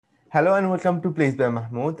Hello and welcome to Place by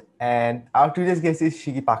Mahmoud. And our today's guest is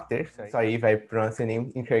Shiggi Pakter. Sorry if I pronounce her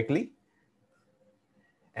name incorrectly.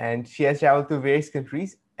 And she has traveled to various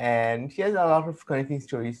countries and she has a lot of connecting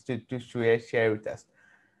stories to share with us.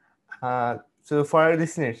 So for our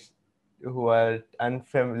listeners who are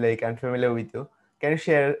unfamiliar with you, can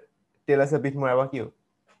you tell us a bit more about you?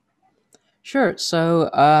 Sure. So,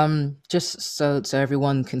 just so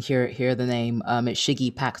everyone can hear the name, it's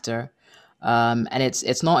Shiggy Pakter, and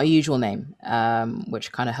it's not a usual name,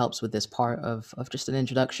 which kind of helps with this part of just an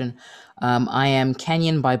introduction. I am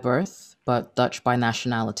Kenyan by birth, but Dutch by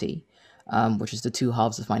nationality, which is the two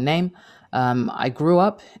halves of my name. I grew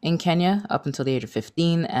up in Kenya up until the age of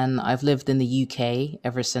 15, and I've lived in the UK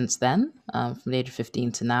ever since then, from the age of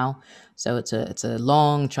 15 to now. So it's a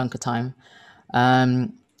long chunk of time.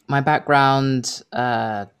 My background,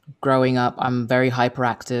 growing up, I'm very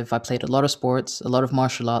hyperactive. I played a lot of sports, a lot of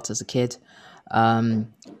martial arts as a kid.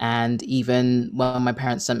 Um, and even when my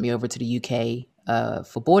parents sent me over to the UK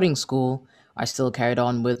for boarding school, I still carried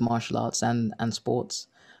on with martial arts and sports.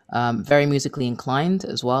 Very musically inclined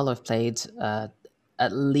as well. I've played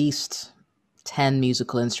at least 10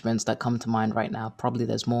 musical instruments that come to mind right now. Probably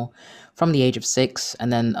there's more from the age of 6,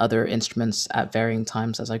 and then other instruments at varying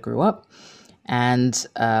times as I grew up. And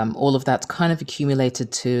all of that's kind of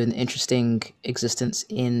accumulated to an interesting existence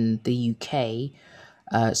in the UK.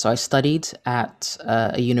 So I studied at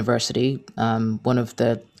a university. One of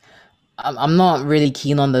the I'm not really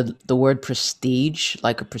keen on the word prestige,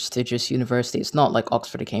 like a prestigious university. It's not like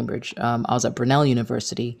Oxford or Cambridge. I was at Brunel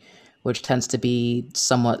University, which tends to be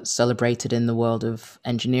somewhat celebrated in the world of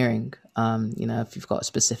engineering. If you've got a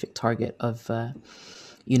specific target of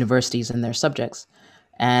universities and their subjects.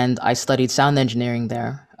 And I studied sound engineering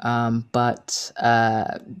there, but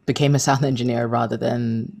became a sound engineer rather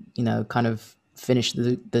than, kind of finish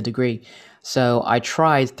the degree. So I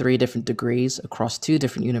tried 3 different degrees across 2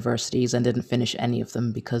 different universities and didn't finish any of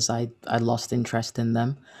them because I lost interest in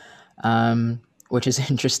them, which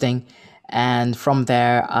is interesting. And from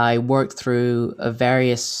there, I worked through a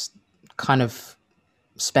various kind of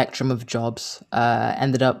spectrum of jobs.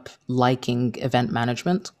 Ended up liking event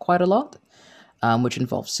management quite a lot, which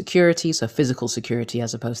involves security, so physical security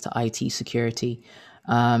as opposed to IT security.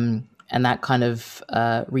 And that kind of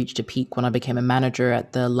reached a peak when I became a manager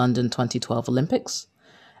at the London 2012 Olympics.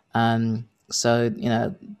 So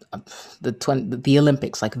the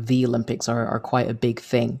Olympics, like the Olympics, are quite a big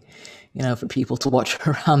thing, for people to watch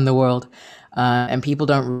around the world, and people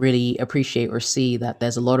don't really appreciate or see that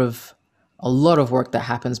there's a lot of work that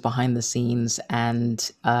happens behind the scenes,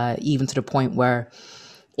 and even to the point where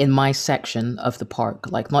in my section of the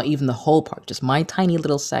park, like not even the whole park, just my tiny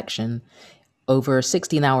little section, over a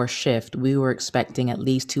 16-hour shift, we were expecting at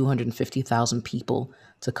least 250,000 people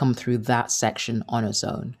to come through that section on its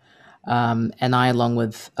own. And I, along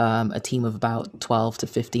with a team of about 12 to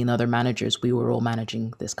 15 other managers, we were all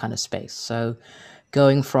managing this kind of space. So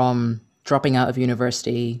going from dropping out of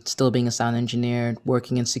university, still being a sound engineer,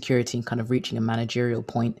 working in security, and kind of reaching a managerial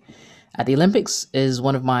point at the Olympics is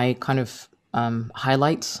one of my kind of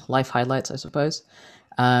highlights, life highlights, I suppose.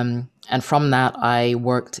 And from that, I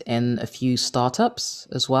worked in a few startups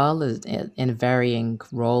as well in varying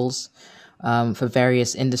roles for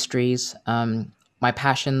various industries. My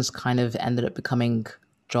passions kind of ended up becoming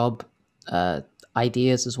job uh,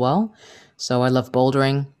 ideas as well. So I love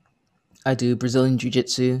bouldering. I do Brazilian Jiu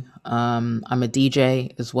Jitsu. I'm a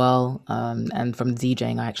DJ as well. And from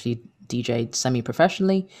DJing, I actually DJed semi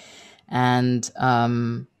professionally. And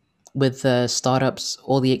with the startups,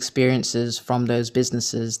 all the experiences from those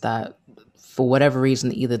businesses that, for whatever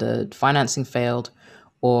reason, either the financing failed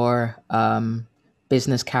or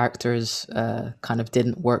business characters kind of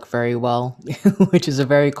didn't work very well, which is a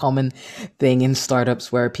very common thing in startups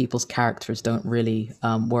where people's characters don't really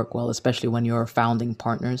work well, especially when you're founding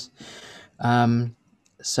partners.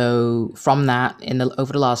 So from that,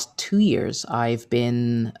 over the last 2 years, I've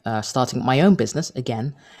been starting my own business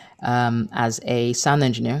again as a sound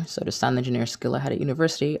engineer. So the sound engineer skill I had at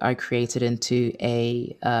university, I created into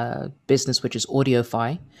a business which is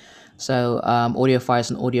AudioFi. So AudioFi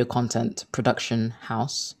is an audio content production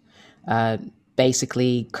house, uh,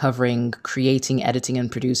 basically covering creating, editing,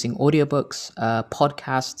 and producing audiobooks,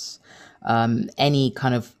 podcasts, any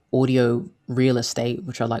kind of audio real estate,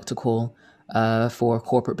 which I like to call, for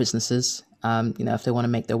corporate businesses. If they want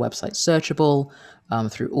to make their website searchable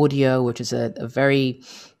through audio, which is a very,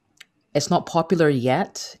 it's not popular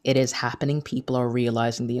yet. It is happening. People are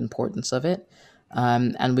realizing the importance of it.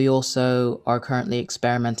 And we also are currently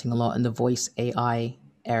experimenting a lot in the voice AI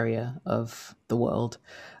area of the world.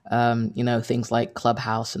 Things like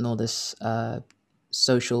Clubhouse and all this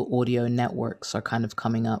social audio networks are kind of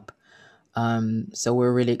coming up. So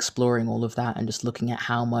we're really exploring all of that and just looking at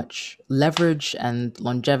how much leverage and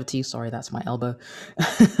longevity. Sorry, that's my elbow.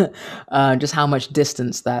 Just how much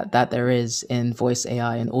distance that there is in voice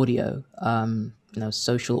AI and audio.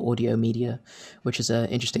 Social audio media, which is an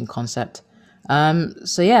interesting concept.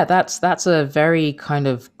 So yeah, that's a very kind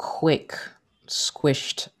of quick,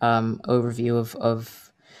 squished overview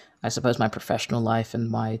of I suppose my professional life and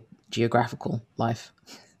my geographical life.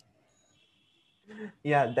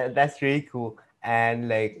 Yeah, that's really cool. And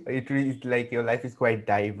like it really is like your life is quite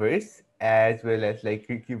diverse as well as like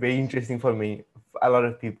very interesting for me, a lot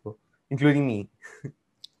of people, including me.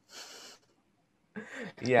 I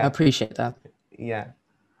Yeah, appreciate that. yeah.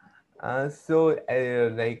 So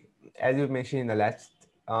like as you mentioned in the last,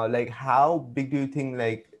 like how big do you think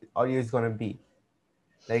like audio is gonna be?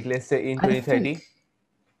 Like let's say in I 2030. think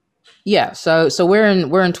yeah. So we're in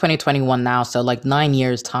 2021 now. So like 9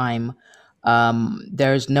 years time,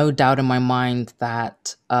 there's no doubt in my mind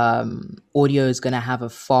that audio is going to have a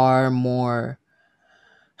far more.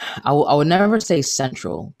 I would never say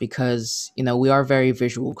central because we are very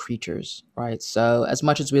visual creatures, right? So as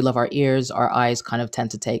much as we love our ears, our eyes kind of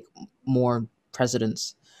tend to take more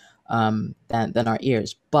precedence than our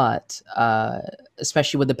ears. But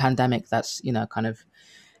especially with the pandemic, that's kind of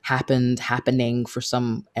happening for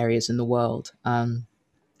some areas in the world.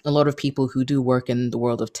 A lot of people who do work in the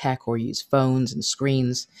world of tech or use phones and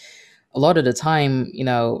screens, a lot of the time,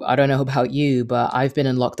 I don't know about you, but I've been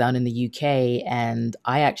in lockdown in the UK and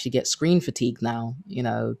I actually get screen fatigue now,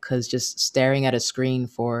 because just staring at a screen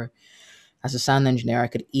for, as a sound engineer, I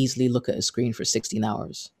could easily look at a screen for 16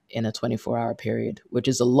 hours in a 24-hour period, which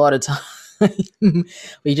is a lot of time. But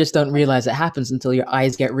you just don't realize it happens until your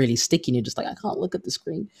eyes get really sticky and you're just like, I can't look at the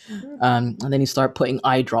screen. And then you start putting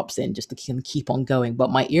eye drops in just to keep on going. But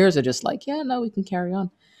my ears are just like, yeah, no, we can carry on.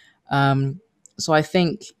 Um, so I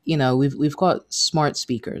think we've got smart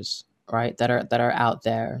speakers, right, that are out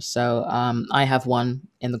there. So I have one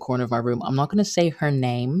in the corner of my room. I'm not going to say her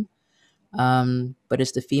name, but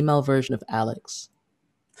it's the female version of Alex.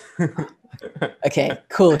 Okay,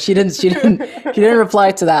 cool. She didn't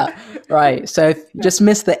reply to that. Right. So if you just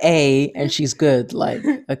miss the A and she's good, like,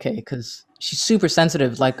 okay, because she's super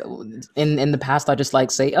sensitive. Like in the past, I just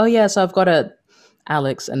like say, oh yeah, so I've got a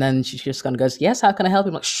Alex, and then she just kind of goes, yes, how can I help you?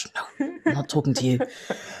 I'm like, shh, no, I'm not talking to you.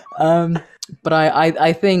 Um, but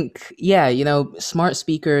I think yeah, smart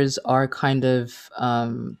speakers are kind of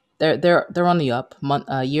they're on the up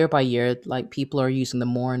year by year. Like people are using them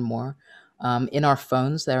more and more. In our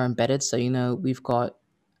phones, they're embedded. So we've got,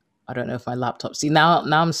 I don't know if my laptop. See now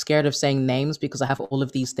I'm scared of saying names because I have all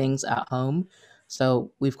of these things at home.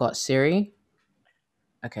 So we've got Siri.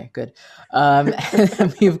 Okay, good. And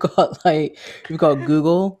then we've got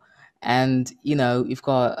Google, and you've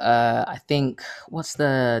got I think, what's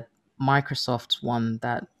the Microsoft one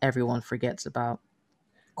that everyone forgets about?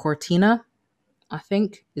 Cortina, I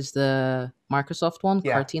think, is the Microsoft one.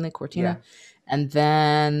 Yeah, Cortina, yeah, and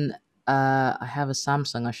then I have a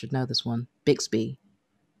Samsung. I should know this one. Bixby.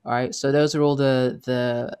 All right, so those are all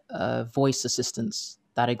the voice assistants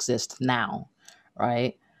that exist now,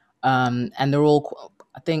 right? And they're all.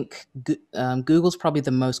 I think Google's probably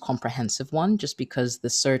the most comprehensive one, just because the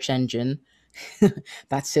search engine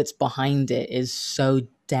that sits behind it is so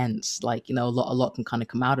dense. Like a lot can kind of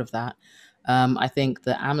come out of that. I think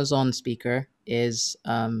the Amazon speaker is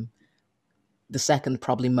the second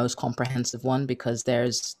probably most comprehensive one because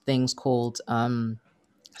there's things called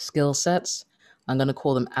skill sets. I'm going to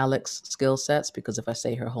call them Alex skill sets because if I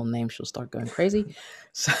say her whole name, she'll start going crazy.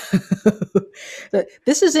 So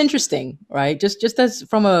this is interesting, right? Just as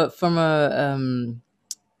from a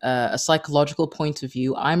psychological point of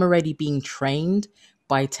view, I'm already being trained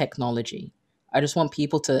by technology. I just want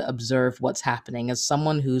people to observe what's happening. As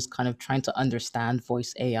someone who's kind of trying to understand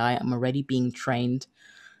voice AI, I'm already being trained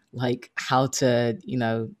like how to,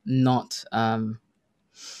 not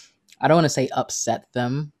I don't want to say upset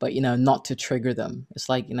them, but not to trigger them. It's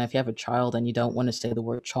like, if you have a child and you don't want to say the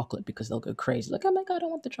word chocolate because they'll go crazy, like, oh my God, I don't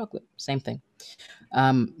want the chocolate. Same thing.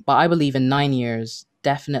 But I believe in 9 years,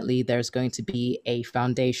 definitely there's going to be a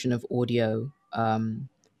foundation of audio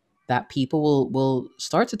that people will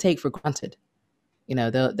start to take for granted.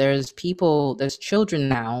 There's children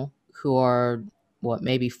now who are what,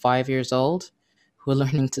 maybe 5 years old, who are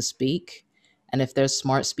learning to speak. And if there's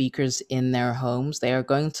smart speakers in their homes, they are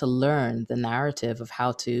going to learn the narrative of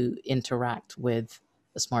how to interact with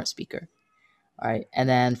a smart speaker. All right. And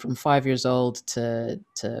then from 5 years old to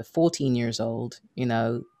 14 years old,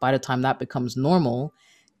 by the time that becomes normal,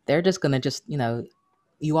 they're just gonna just,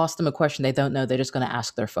 you ask them a question they don't know, they're just going to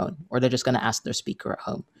ask their phone, or they're just going to ask their speaker at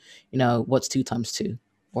home. What's two times two?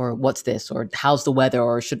 Or what's this? Or how's the weather?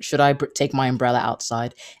 Or should I take my umbrella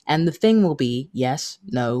outside? And the thing will be yes,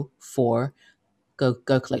 no, four, go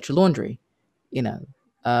collect your laundry. You know,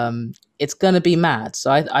 it's gonna be mad.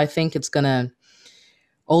 So I think it's gonna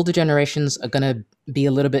older generations are gonna be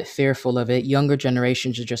a little bit fearful of it. Younger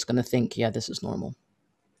generations are just gonna think, yeah, this is normal.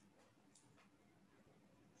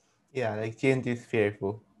 Yeah, like change is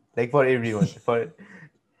fearful, like for everyone. For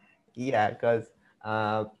yeah, because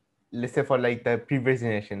uh, let's say for like the previous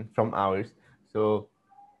generation from ours, so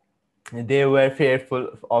they were fearful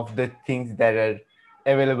of the things that are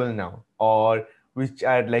available now or which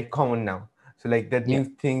are like common now. So like the Yeah, new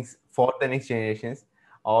things for the next generations,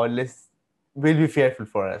 or less will be fearful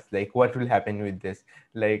for us. Like what will happen with this?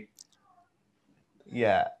 Like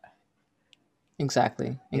yeah,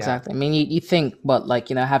 exactly, yeah, exactly. I mean, you think, but like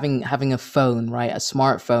having a phone, right, a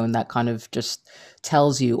smartphone that kind of just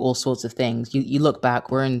tells you all sorts of things. You look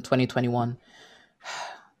back, we're in 2021,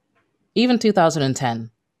 even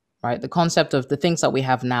 2010, right? The concept of the things that we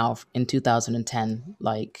have now in 2010,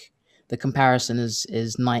 like the comparison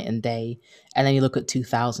is night and day. And then you look at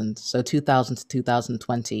 2000, so 2000 to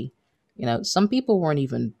 2020, some people weren't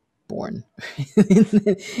even born in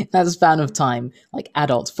that span of time, like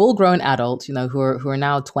adults, full grown adults, who are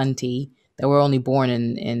now 20, that were only born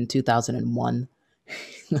in 2001.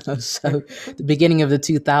 So the beginning of the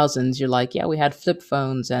 2000s, you're like, yeah, we had flip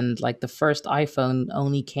phones, and like the first iPhone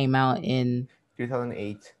only came out in,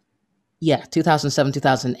 2008. yeah, 2007,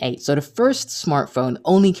 2008. So the first smartphone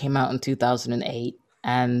only came out in 2008.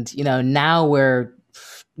 And now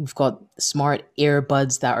we've got smart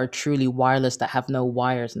earbuds that are truly wireless, that have no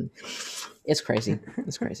wires, and it's crazy.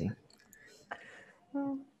 It's crazy.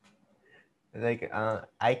 Like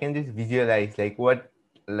I can just visualize like what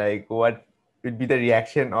would be the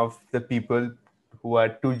reaction of the people who are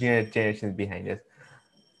generations behind us.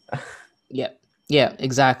 Yeah. Yeah,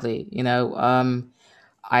 exactly.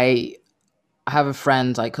 I have a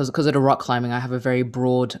friend, like, because of the rock climbing, I have a very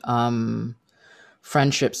broad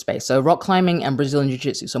friendship space. So rock climbing and Brazilian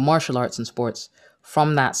jiu-jitsu, so martial arts and sports.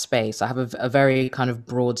 From that space, I have a very kind of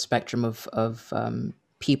broad spectrum of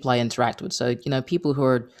people I interact with. So people who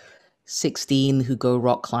are 16 who go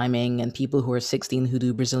rock climbing, and people who are 16 who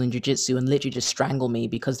do Brazilian jiu-jitsu and literally just strangle me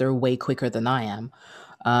because they're way quicker than I am.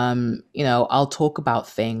 I'll talk about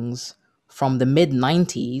things from the mid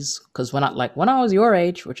 90s, because when I was your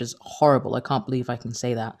age, which is horrible, I can't believe I can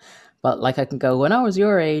say that, but like I can go, when I was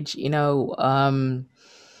your age,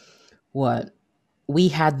 what we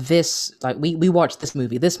had this, like we watched this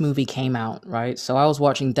movie came out, right? So I was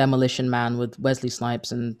watching Demolition Man with Wesley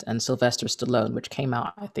Snipes and Sylvester Stallone, which came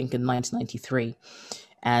out I think in 1993,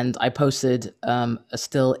 and I posted a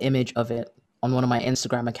still image of it on one of my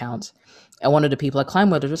Instagram accounts, and one of the people I climb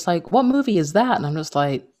with are just like, what movie is that? And I'm just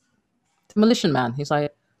like, Demolition Man. He's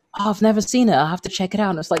like, oh, I've never seen it, I'll have to check it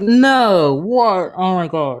out. And it's like, no, what? Oh my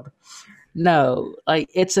god, no, like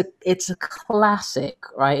it's a classic,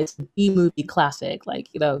 right? It's a B movie classic, like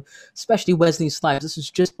especially Wesley Snipes. This was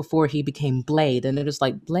just before he became Blade, and it was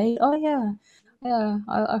like, Blade. Oh yeah, yeah,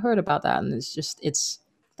 I heard about that, and it's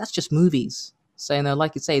that's just movies. So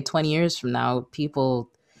like you say, 20 years from now, people,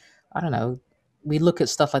 I don't know, we look at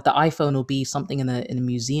stuff like the iPhone will be something in a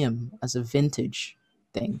museum as a vintage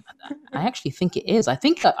thing. I actually think it is. I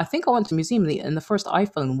went to a museum, and the first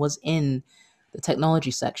iPhone was in the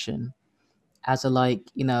technology section as a,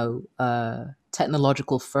 like,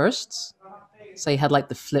 technological firsts. So you had like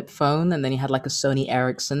the flip phone, and then you had like a Sony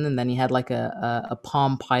Ericsson, and then you had like a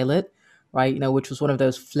Palm Pilot, right? Which was one of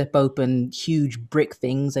those flip open huge brick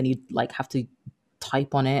things, and you'd like have to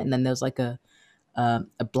type on it. And then there's like a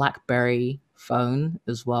BlackBerry phone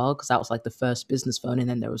as well, because that was like the first business phone. And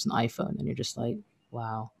then there was an iPhone, and you're just like,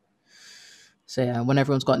 wow. So yeah, when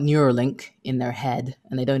everyone's got Neuralink in their head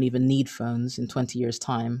and they don't even need phones in 20 years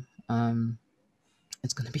time,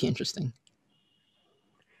 it's going to be interesting.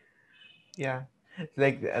 Yeah,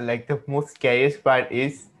 like the most scariest part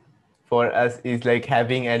is for us is like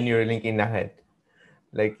having a Neuralink in our head.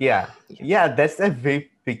 Like Yeah. yeah, that's a very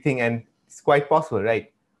big thing, and it's quite possible,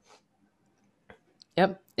 right?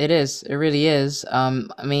 Yep, it is. It really is.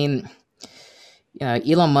 I mean,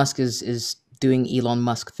 Elon Musk is doing Elon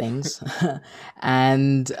Musk things,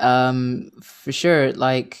 and for sure,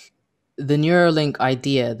 like the Neuralink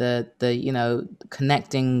idea, the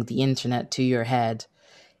connecting the internet to your head,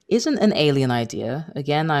 isn't an alien idea.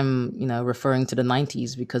 Again, I'm referring to the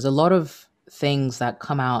 90s, because a lot of things that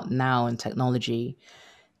come out now in technology,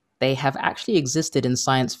 they have actually existed in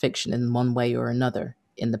science fiction in one way or another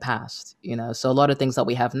in the past. So a lot of things that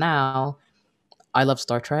we have now I love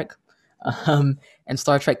Star Trek. Um, and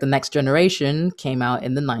Star Trek: The Next Generation came out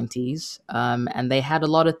in the '90s, and they had a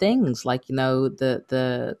lot of things like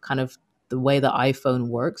the kind of the way the iPhone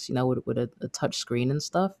works, with a touch screen and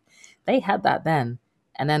stuff. They had that then,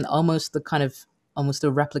 and then almost a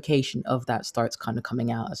replication of that starts kind of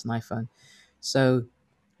coming out as an iPhone. So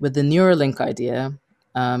with the Neuralink idea,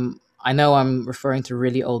 I know I'm referring to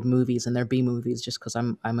really old movies and they're B movies just because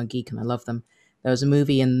I'm a geek and I love them. There was a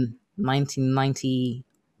movie in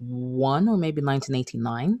 1991 or maybe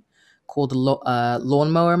 1989 called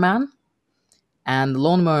Lawnmower Man, and the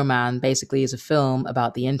Lawnmower Man basically is a film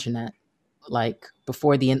about the internet, like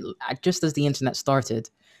just as the internet started.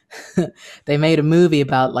 They made a movie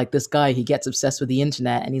about like this guy. He gets obsessed with the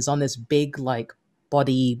internet and he's on this big like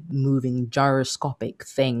body moving gyroscopic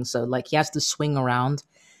thing. So like he has to swing around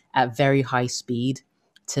at very high speed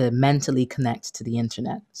to mentally connect to the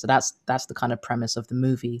internet. So that's the kind of premise of the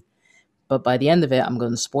movie. But by the end of it, I'm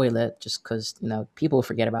going to spoil it just because, people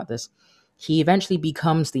forget about this. He eventually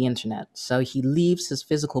becomes the internet. So he leaves his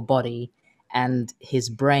physical body and his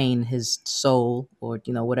brain, his soul, or,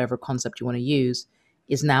 whatever concept you want to use,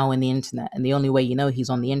 is now in the internet. And the only way he's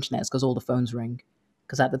on the internet is because all the phones ring.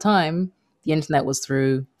 Because at the time, the internet was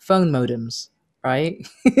through phone modems, right?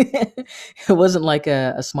 It wasn't like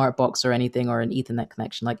a smart box or anything or an Ethernet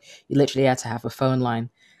connection. Like you literally had to have a phone line.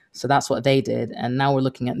 So that's what they did. And now we're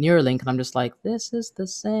looking at Neuralink, and I'm just like, this is the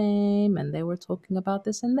same. And they were talking about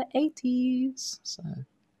this in the 80s. So,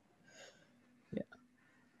 yeah.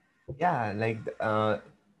 Yeah,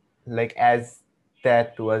 like as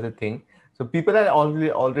that was a thing. So people are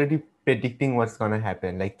already predicting what's gonna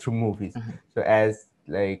happen, like through movies. Mhm. So as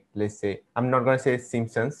like let's say, I'm not gonna say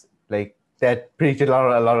Simpsons, like that predicted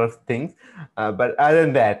a lot of things, but other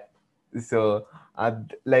than that, so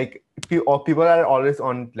like people are always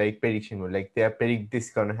on like prediction mode, like they are predict this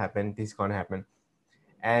gonna happen, this gonna happen,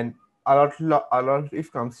 and a lot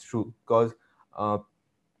if comes true because uh,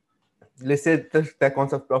 let's say the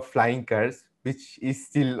concept of flying cars, which is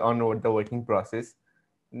still on the working process,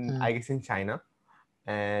 Mm. I guess in China,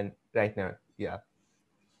 and right now, yeah.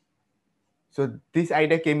 So this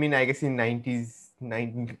idea came in, I guess, in 90s,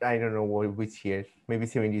 19, I don't know which year, maybe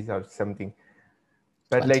 70s or something,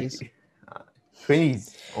 but 20s. like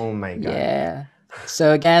 20s. Oh my god. Yeah.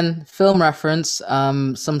 So again, film reference,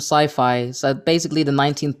 some sci-fi. So basically the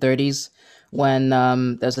 1930s when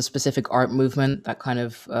there's a specific art movement that kind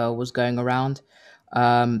of was going around.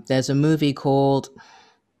 There's a movie called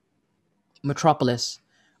Metropolis,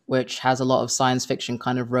 which has a lot of science fiction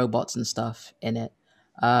kind of robots and stuff in it.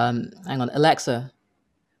 Hang on, Alexa,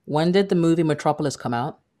 when did the movie Metropolis come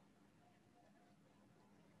out?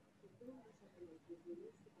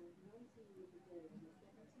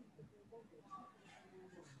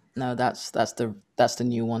 No, that's the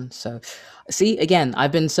new one. So, see, again,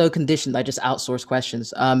 I've been so conditioned. I just outsource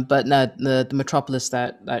questions. But no, the Metropolis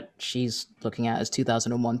that she's looking at is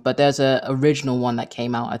 2001. But there's a original one that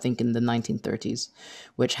came out, I think, in the 1930s,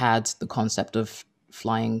 which had the concept of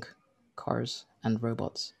flying cars and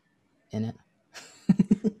robots in it.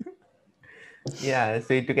 Yeah,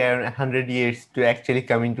 so it took around 100 years to actually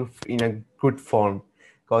come into in a good form,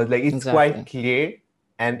 because like it's quite Exactly. clear,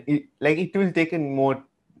 and it will take a more,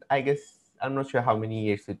 I guess, I'm not sure how many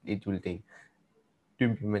years it will take to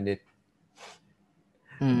implement it.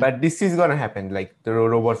 Mm, But this is gonna happen. Like the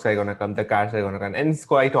robots are gonna come, the cars are gonna come, and it's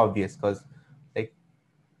quite obvious because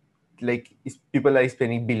like people are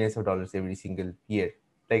spending billions of dollars every single year,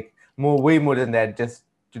 like way more than that, just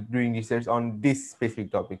to doing research on these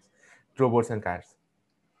specific topics, robots and cars.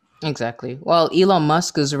 exactly. Well, Elon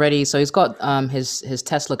Musk is already so he's got his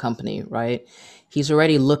Tesla company, right? He's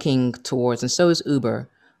already looking towards, and so is Uber.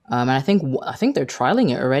 And I think they're trialing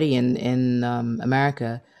it already in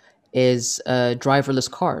America. Is driverless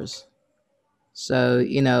cars. So,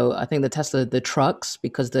 I think the Tesla, the trucks,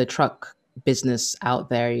 because the truck business out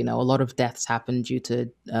there, a lot of deaths happen due to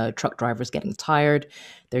truck drivers getting tired.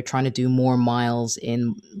 They're trying to do more miles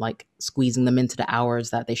in like squeezing them into the hours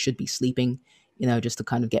that they should be sleeping, just to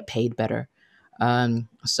kind of get paid better.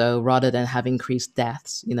 So rather than have increased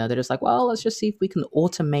deaths, they're just like, well, let's just see if we can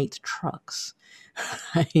automate trucks.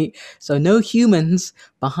 Right? So no humans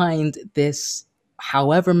behind this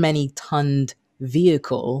however many tonned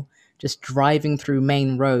vehicle just driving through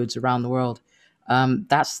main roads around the world.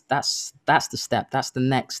 That's the step. That's the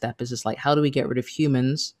next step. Is just like how do we get rid of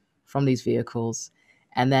humans from these vehicles,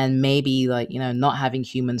 and then maybe like not having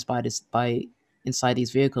humans by inside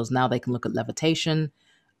these vehicles. Now they can look at levitation.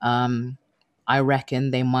 Um, I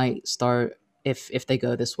reckon they might start if they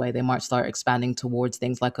go this way, they might start expanding towards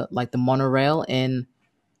things like the monorail in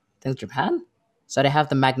I think Japan. So they have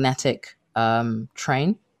the magnetic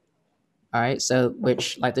train. All right, so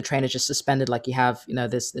which like the train is just suspended, like you have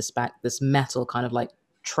this metal kind of like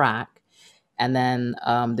track, and then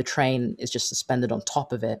the train is just suspended on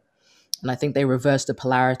top of it. And I think they reverse the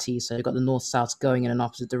polarity, so you've got the north south going in an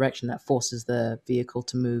opposite direction that forces the vehicle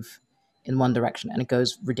to move in one direction, and it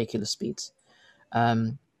goes ridiculous speeds.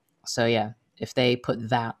 Um, so yeah, if they put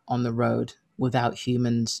that on the road without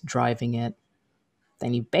humans driving it,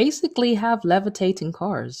 then you basically have levitating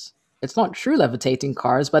cars. It's not true levitating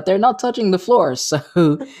cars, but they're not touching the floor. So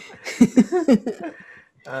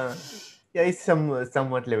uh, yeah, it's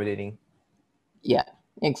somewhat levitating. yeah,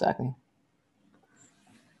 exactly.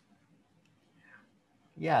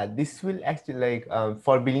 Yeah, this will actually like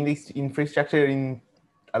for building this infrastructure in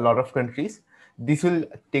a lot of countries, this will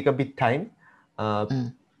take a bit time, uh,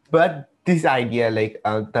 Mm, but this idea like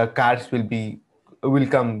the cars will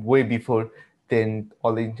come way before then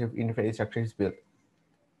all the infrastructure is built.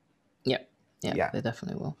 yep, yep, Yeah, they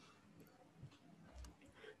definitely will.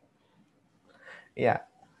 yeah,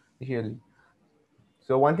 really.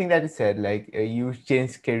 So one thing that you said, like you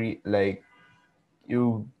changed career, like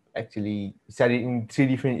you actually studied in three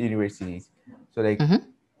different universities. So like Hmm.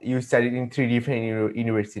 you studied in three different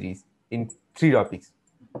universities in three topics.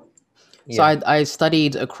 So Yeah. I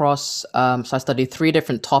studied across. So I studied three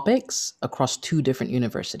different topics across two different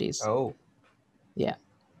universities. Oh, Yeah,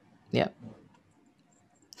 yeah,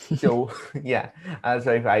 so yeah.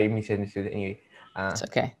 Sorry if I misunderstood. Anyway, uh, it's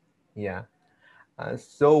okay. yeah.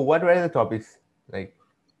 So what were the topics like?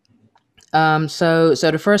 So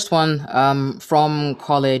the first one, from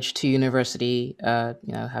college to university,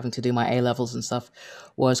 having to do my A levels and stuff,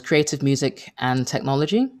 was creative music and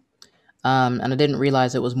technology. And I didn't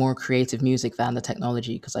realize it was more creative music than the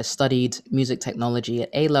technology because I studied music technology at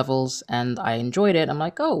A levels and I enjoyed it. I'm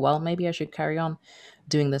like, oh, well, maybe I should carry on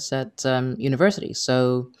doing this at university.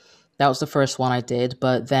 So that was the first one I did.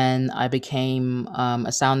 But then I became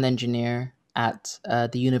a sound engineer at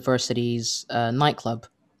the university's nightclub,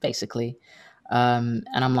 basically. And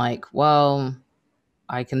I'm like, well,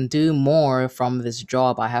 I can do more from this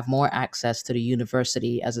job. I have more access to the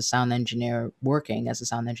university as a sound engineer, working as a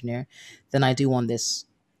sound engineer, than I do on this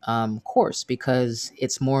course because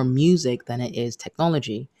it's more music than it is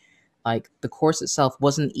technology. Like the course itself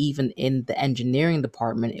wasn't even in the engineering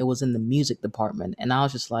department, it was in the music department. And I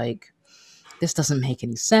was just like, this doesn't make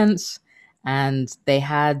any sense. And they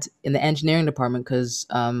had in the engineering department because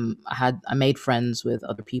I made friends with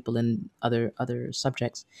other people in other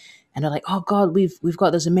subjects, and they're like, oh god, we've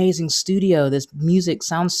got this amazing studio, this music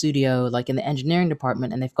sound studio, like in the engineering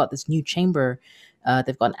department, and they've got this new chamber,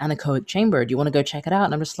 they've got an anechoic chamber. Do you want to go check it out?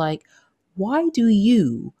 And I'm just like, why do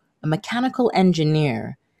you, a mechanical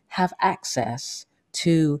engineer, have access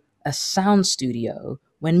to a sound studio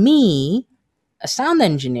when me, a sound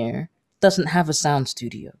engineer, doesn't have a sound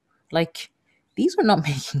studio? Like, these are not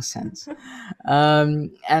making sense.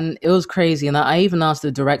 And it was crazy. And I even asked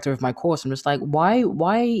the director of my course, I'm just like,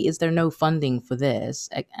 why is there no funding for this?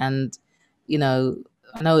 And, you know,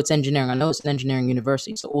 I know it's engineering. I know it's an engineering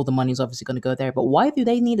university, so all the money is obviously going to go there. But why do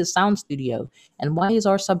they need a sound studio? And why is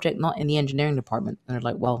our subject not in the engineering department? And they're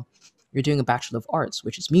like, well, you're doing a Bachelor of Arts,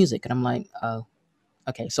 which is music. And I'm like, oh,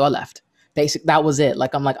 okay. So I left. That was it.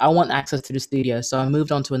 Like, I'm like, I want access to the studio. So I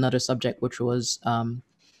moved on to another subject, which was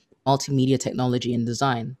multimedia technology and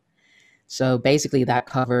design. So basically, that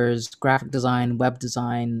covers graphic design, web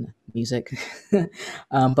design, music,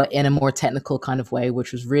 but in a more technical kind of way,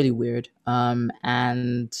 which was really weird.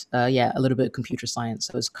 And yeah, a little bit of computer science.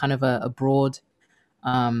 So it's kind of a broad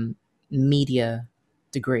um, media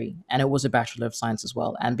degree, and it was a Bachelor of Science as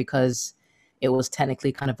well. And because it was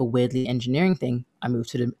technically kind of a weirdly engineering thing, I moved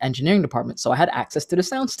to the engineering department, so I had access to the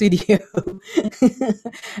sound studio,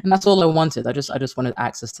 and that's all I wanted. I just wanted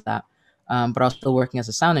access to that. But I was still working as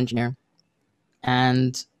a sound engineer,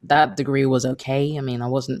 and that degree was okay. I mean, I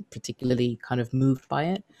wasn't particularly kind of moved by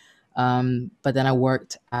it. But then I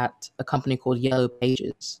worked at a company called Yellow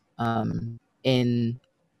Pages. In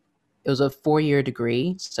It was a 4 year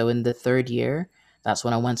degree, so in the third year, that's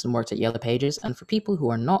when I went and worked at Yellow Pages. And for people who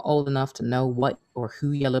are not old enough to know what or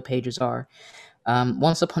who Yellow Pages are,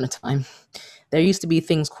 once upon a time, there used to be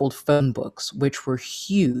things called phone books, which were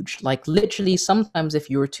huge. Like literally, sometimes if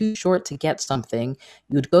you were too short to get something,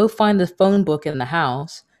 you'd go find the phone book in the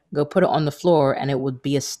house, go put it on the floor, and it would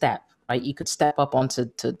be a step. Right, you could step up onto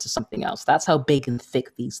to something else. That's how big and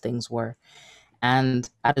thick these things were. And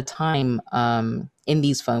at a time, in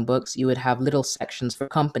these phone books, you would have little sections for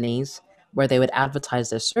companies where they would advertise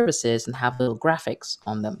their services and have little graphics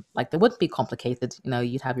on them. Like they wouldn't be complicated.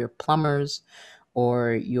 You'd have your plumbers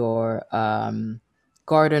or your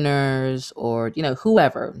gardeners or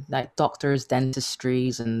whoever, like doctors,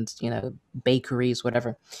 dentistries, and bakeries,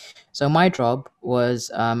 whatever. So my job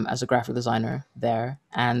was as a graphic designer there,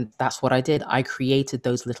 and that's what I did. I created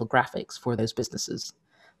those little graphics for those businesses.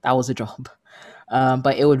 That was a job.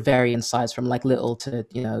 But it would vary in size from like little to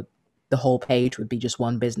the whole page would be just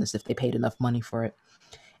one business if they paid enough money for it.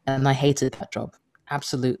 And I hated that job,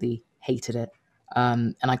 absolutely hated it.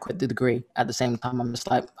 And I quit the degree at the same time. I'm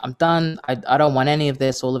just like, I'm done. I don't want any of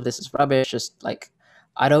this. All of this is rubbish. Just like,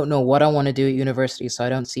 I don't know what I want to do at university, so I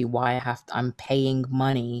don't see why I'm paying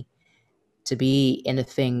money to be in a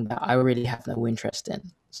thing that I really have no interest in.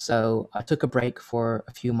 So I took a break for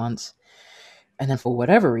a few months. And then for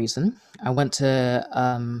whatever reason, I went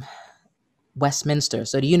to Westminster,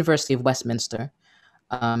 so the University of Westminster,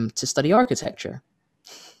 to study architecture.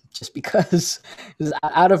 Just because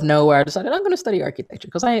out of nowhere, I decided I'm going to study architecture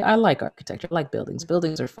because I like architecture. I like buildings.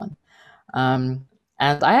 Buildings are fun. Um,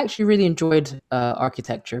 and I actually really enjoyed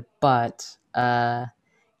architecture, but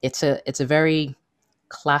it's a very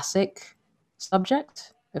classic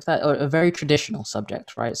subject, if that, or a very traditional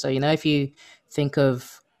subject, right? So if you think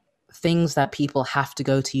of things that people have to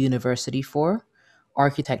go to university for,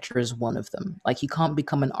 architecture is one of them. Like, you can't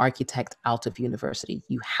become an architect out of university.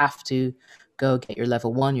 You have to go get your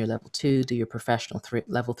level 1, your level 2, do your professional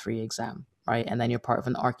level 3 exam, right? And then you're part of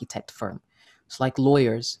an architect firm. It's like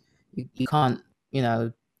lawyers. You can't,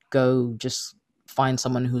 go just find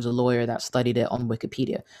someone who's a lawyer that studied it on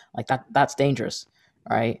Wikipedia. Like, that's dangerous,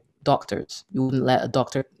 right? Doctors, you wouldn't let a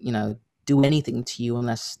doctor, do anything to you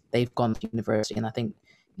unless they've gone to university. And I think,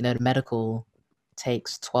 the medical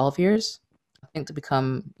takes 12 years, I think, to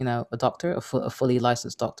become, a doctor, a fully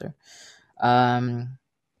licensed doctor.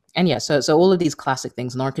 And yeah, so all of these classic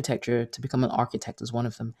things in architecture, to become an architect is one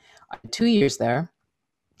of them. I had 2 years there,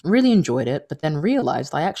 really enjoyed it, but then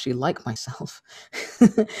realized I actually like myself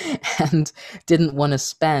and didn't want to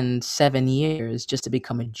spend 7 years just to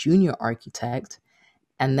become a junior architect.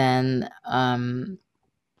 And then,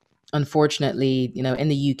 unfortunately, in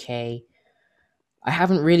the UK, I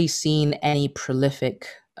haven't really seen any prolific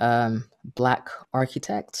black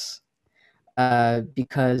architects,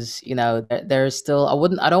 because there's still,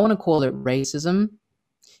 I don't want to call it racism,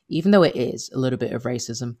 even though it is a little bit of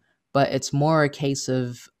racism, but it's more a case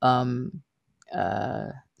of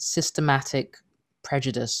uh, systematic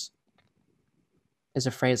prejudice is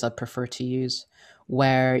a phrase I'd prefer to use,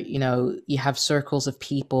 where you have circles of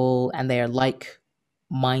people and they are like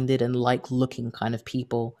minded and like looking kind of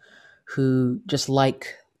people who just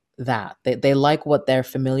like that. They like what they're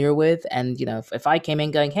familiar with. And if I came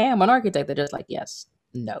in going, hey, I'm an architect, they're just like, yes,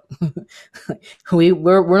 no.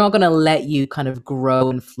 We're not going to let you kind of grow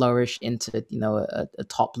and flourish into a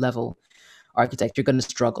top level architect. You're going to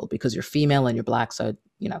struggle because you're female and you're black. So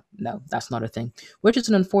no, that's not a thing, which is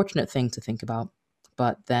an unfortunate thing to think about.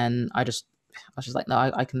 But then I was just like, no,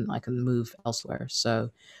 I can move elsewhere.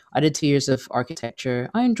 So I did 2 years of architecture.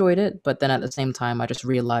 I enjoyed it, but then at the same time, I just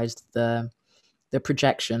realized the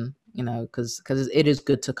projection, because it is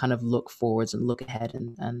good to kind of look forwards and look ahead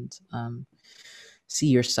and see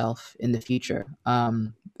yourself in the future.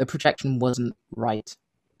 The projection wasn't right,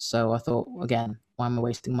 so I thought, again, why am I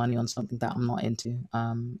wasting money on something that I'm not into?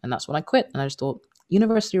 And that's when I quit. And I just thought,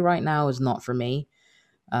 university right now is not for me.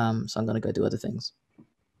 So I'm gonna go do other things.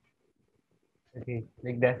 Okay,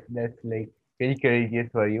 like that's like very courageous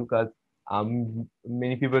for you, because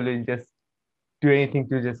many people will just do anything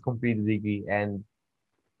to just complete the degree and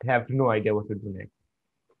have no idea what to do next.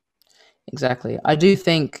 Exactly. I do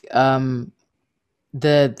think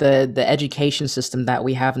the education system that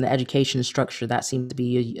we have and the education structure that seems to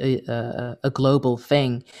be a global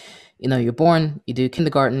thing. You're born, you do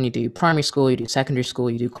kindergarten, you do primary school, you do secondary school,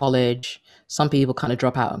 you do college. Some people kind of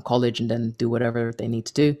drop out in college and then do whatever they need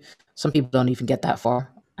to do. Some people don't even get that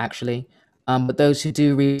far, actually. But those who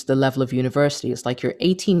do reach the level of university, it's like you're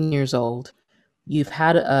 18 years old. You've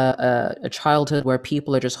had a childhood where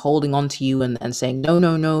people are just holding on to you and saying, no,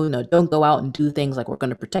 no, no, no, don't go out and do things, like, we're going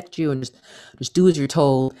to protect you, and just do as you're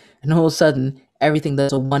told. And all of a sudden, everything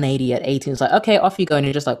does a 180 at 18. It's like, okay, off you go. And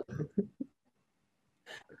you're just like,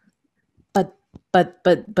 but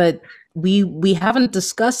but we haven't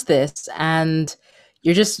discussed this, and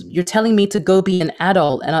you're telling me to go be an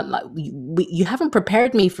adult, and I'm like, you haven't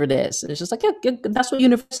prepared me for this. And it's just like, yeah, yeah, that's what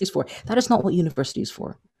university is for. That is not what university is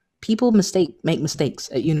for. People make mistakes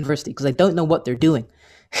at university because they don't know what they're doing.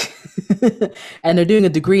 And they're doing a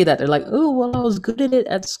degree that they're like, oh, well, I was good at it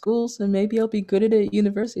at school, so maybe I'll be good at it at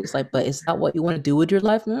university. It's like, but is that what you want to do with your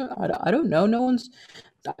life? I don't know. No one's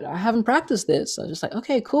I haven't practiced this. I was just like,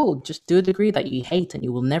 okay, cool. Just do a degree that you hate and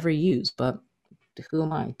you will never use. But who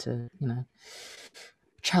am I to,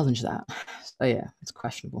 challenge that. So yeah, it's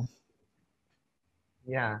questionable.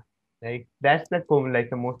 Yeah, like that's the common, like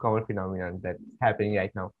the most common phenomenon that's happening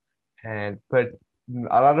right now. And but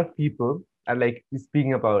a lot of people are like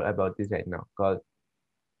speaking about this right now because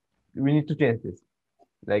we need to change this.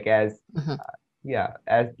 Like as Hmm. yeah,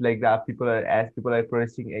 as like the people are as people are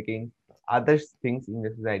protesting against other things in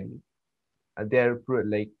the society. They're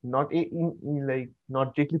like not like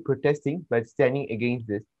not directly protesting, but standing against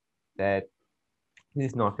this. That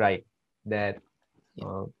this is not right. That Yeah.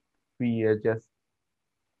 uh, we are just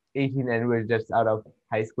 18 and we're just out of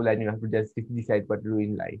high school and you have to just decide what to do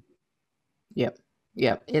in life. Yep.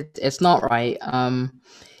 Yep. It's not right.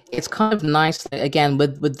 It's kind of nice again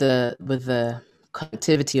with the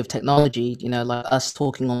connectivity of technology, like us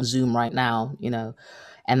talking on Zoom right now,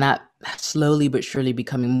 and that slowly but surely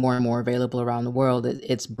becoming more and more available around the world.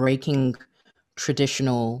 It's breaking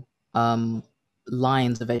traditional um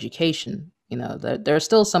lines of education. There are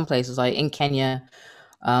still some places like in Kenya,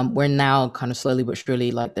 where now kind of slowly but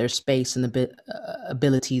surely like there's space and a bit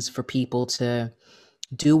abilities for people to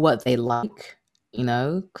do what they like,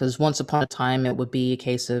 because once upon a time it would be a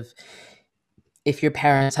case of if your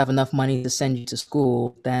parents have enough money to send you to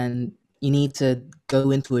school, then you need to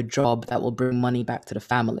go into a job that will bring money back to the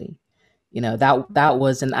family. That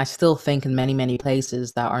was, and I still think in many many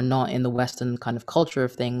places that are not in the Western kind of culture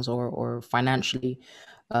of things or financially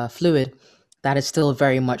fluid, that is still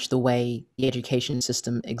very much the way the education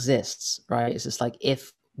system exists, right? It's just like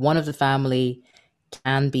if one of the family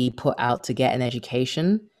can be put out to get an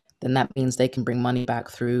education, then that means they can bring money back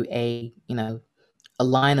through a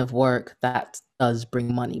line of work that does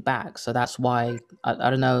bring money back. So that's why I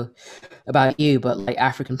don't know about you, but like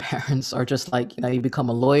African parents are just like, you become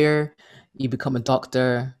a lawyer, you become a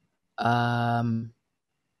doctor. Um,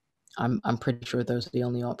 I'm pretty sure those are the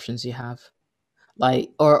only options you have.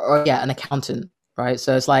 Like or yeah, an accountant, right?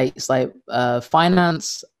 So it's like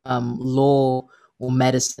finance, law, or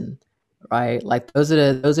medicine, right? Like those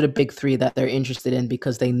are the big three that they're interested in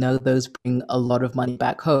because they know those bring a lot of money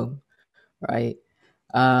back home, right?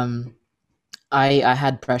 Um, I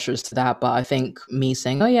had pressures to that, but I think me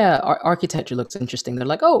saying, "Oh yeah, architecture looks interesting," they're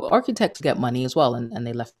like, "Oh, architects get money as well," and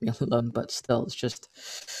they left me alone. But still,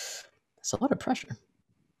 it's a lot of pressure.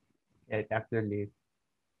 Yeah, absolutely.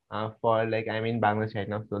 For like I'm in Bangladesh right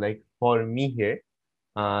now, so like for me here,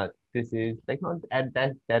 this is like not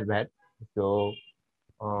that bad. So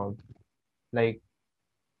um, like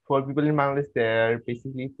for people in Bangladesh, there are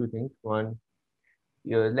basically two things. One,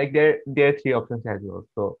 like there are three options as well.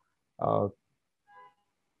 So uh,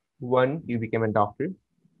 one, you become a doctor.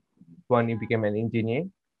 One, you become an engineer.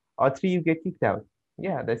 Or three, you get kicked out.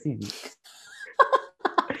 Yeah, that's easy.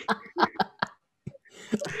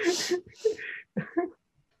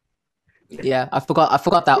 Yeah, I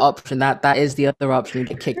forgot that option. That is the other option. You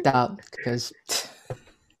get kicked out because.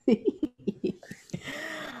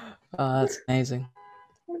 Oh, that's amazing.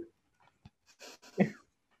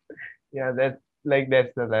 Yeah, that's like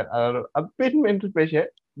a bit mental pressure,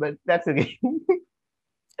 but that's okay.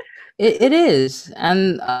 It is,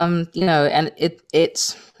 and and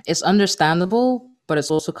it's understandable, but it's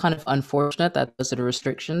also kind of unfortunate that those are the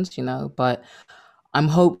restrictions. But I'm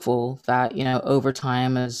hopeful that, over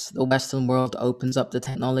time, as the Western world opens up the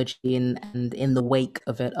technology and in the wake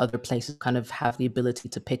of it, other places kind of have the ability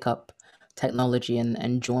to pick up technology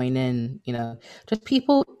and join in, just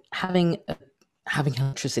people having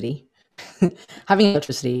electricity,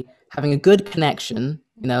 having a good connection,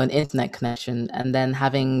 an internet connection, and then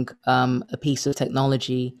having a piece of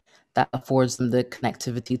technology that affords them the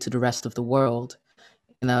connectivity to the rest of the world.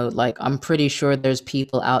 Like I'm pretty sure there's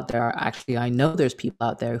people out there, actually, I know there's people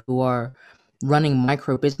out there who are running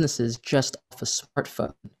micro businesses just off a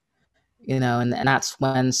smartphone, and that's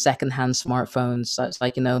when secondhand smartphones, so it's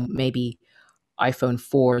like, maybe iPhone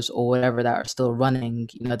 4s or whatever that are still running,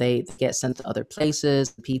 they get sent to other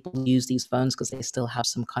places. People use these phones because they still have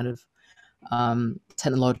some kind of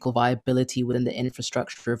technological viability within the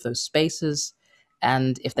infrastructure of those spaces.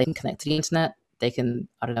 And if they can connect to the internet, they can,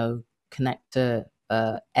 I don't know, connect to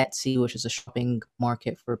Etsy, which is a shopping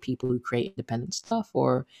market for people who create independent stuff,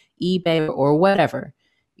 or eBay or whatever.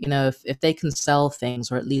 If they can sell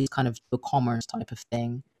things or at least kind of do a commerce type of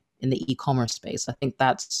thing in the e-commerce space, I think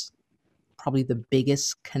that's probably the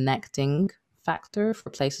biggest connecting factor for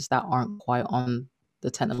places that aren't quite on the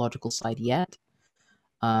technological side yet.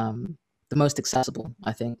 The most accessible,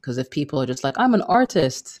 I think, because if people are just like, I'm an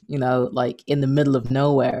artist, like in the middle of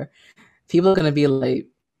nowhere, people are going to be like,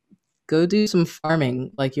 go do some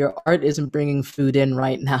farming. Like your art isn't bringing food in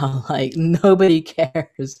right now. Like nobody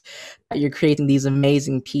cares that you're creating these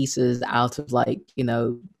amazing pieces out of like,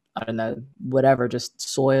 I don't know, whatever, just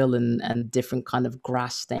soil and different kind of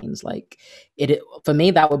grass stains. Like it for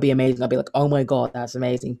me, that would be amazing. I'd be like, oh my god, that's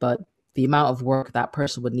amazing. But the amount of work that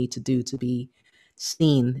person would need to do to be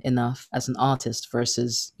seen enough as an artist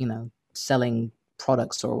versus selling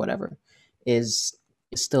products or whatever is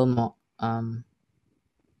is still not.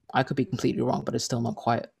 I could be completely wrong, but it's still not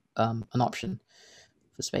quite an option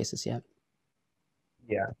for spaces yet.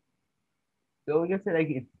 Yeah. So you say like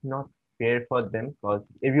it's not fair for them because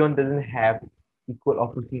everyone doesn't have equal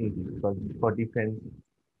opportunities because for different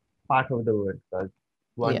parts of the world. Because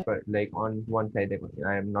one Yeah. part, like on one side, like,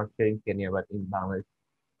 I am not sharing Kenya, but in Bangladesh,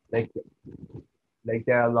 like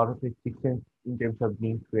there are a lot of restrictions in terms of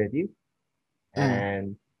being creative, Mm,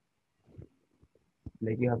 and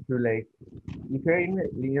like you have to like if you're in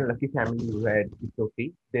a lucky family where it's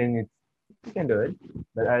okay, then you can do it.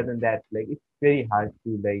 But other than that, like it's very hard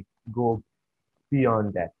to like go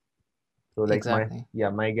beyond that. So like exactly.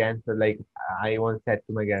 my grandfather, like I once said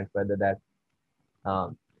to my grandfather that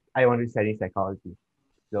um I want to study psychology.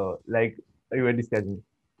 So like we were discussing,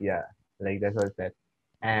 yeah, like that's what I said.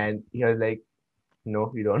 And he was like,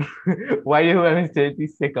 no, you don't. Why do you want to study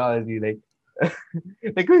psychology? Like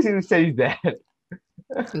like who should study that?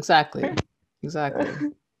 Exactly. Exactly.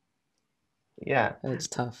 Yeah. It's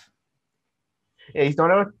tough. Yeah, it's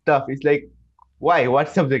not about tough. It's like why? What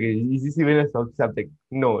subject is this even a subject?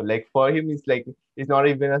 No, like for him it's like it's not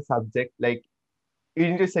even a subject. Like you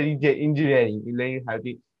need to study engineering. You learn how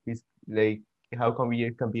to is like how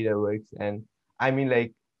computer works. And I mean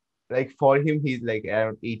like for him he's like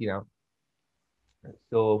around 80 now.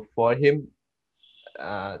 So for him,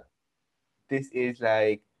 uh this is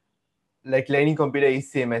like learning computer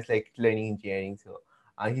is same as like learning engineering. So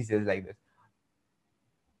he says like this.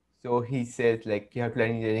 So he says like you have to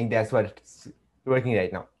learn engineering, that's what's working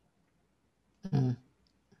right now. Mm,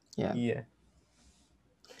 yeah. Yeah.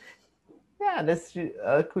 Yeah, that's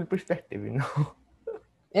a cool perspective, you know.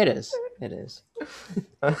 It is. It is.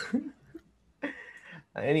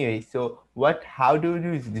 Anyway, so how do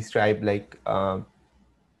you describe like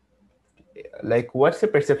what's the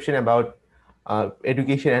perception about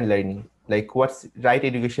education and learning? Like what's right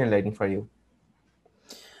education and learning for you?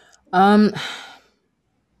 Um.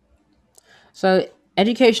 So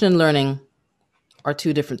education and learning are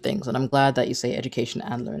two different things, and I'm glad that you say education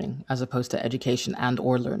and learning as opposed to education and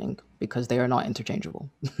or learning because they are not interchangeable.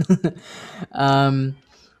 um,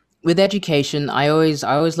 with education, I always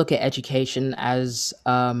look at education as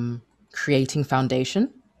creating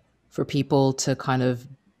foundation for people to kind of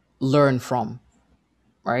learn from,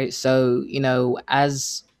 right? So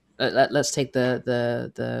as let's take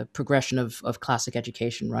the progression of classic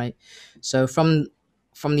education, right? So from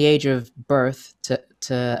the age of birth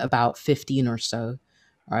to about 15 or so,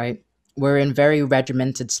 right? We're in very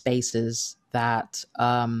regimented spaces that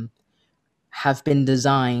have been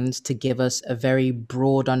designed to give us a very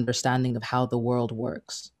broad understanding of how the world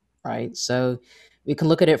works, right? So we can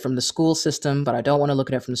look at it from the school system, but I don't want to look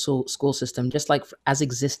at it from the school system just like as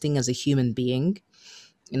existing as a human being.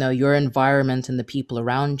 Your environment and the people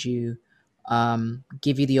around you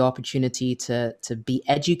give you the opportunity to be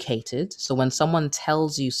educated. So when someone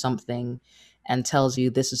tells you something and tells you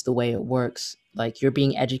this is the way it works, like you're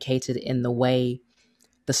being educated in the way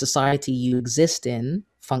the society you exist in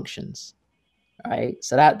functions, right?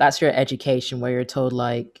 So that's your education, where you're told,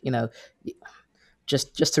 like,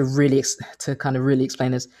 just to to kind of really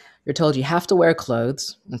explain this, you're told you have to wear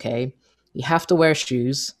clothes, okay? You have to wear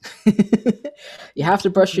shoes. You have to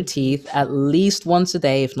brush your teeth at least once a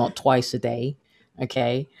day, if not twice a day,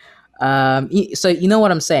 okay? So you know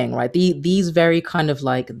what I'm saying, right? These very kind of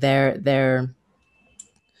like they're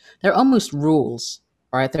almost rules,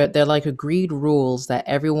 right? They're like agreed rules that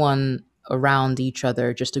everyone around each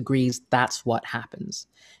other just agrees that's what happens.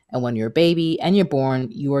 And when you're a baby and you're born,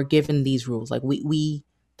 you are given these rules. Like we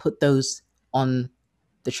put those on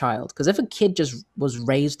the child. Because if a kid just was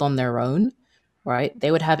raised on their own, right,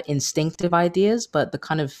 they would have instinctive ideas, but the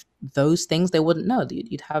kind of those things they wouldn't know.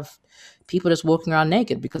 You'd have people just walking around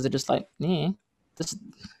naked because they're just like, yeah, this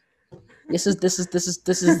this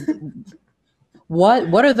is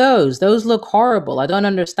what are those? Those look horrible. I don't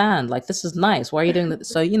understand. Like, this is nice. Why are you doing that?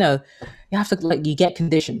 So you have to, like, you get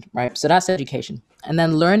conditioned, right? So that's education. And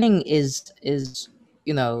then learning is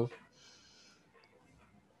you know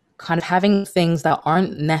kind of having things that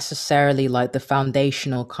aren't necessarily like the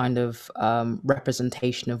foundational kind of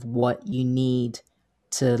representation of what you need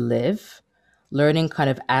to live. Learning kind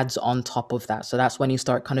of adds on top of that. So that's when you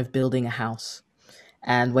start kind of building a house.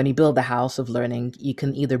 And when you build the house of learning, you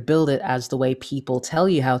can either build it as the way people tell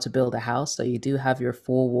you how to build a house. So you do have your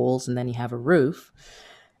four walls and then you have a roof.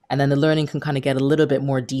 and then the learning can kind of get a little bit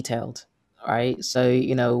more detailed, right?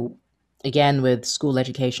 So, again, with school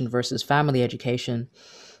education versus family education,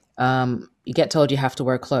 you get told you have to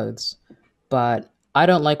wear clothes, but I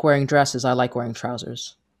don't like wearing dresses. I like wearing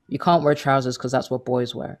trousers. You can't wear trousers because that's what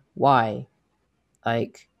boys wear. Why?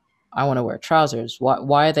 Like, I want to wear trousers.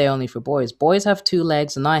 Why are they only for boys? Boys have two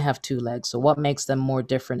legs and I have two legs. So what makes them more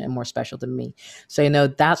different and more special than me? So,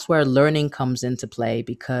 that's where learning comes into play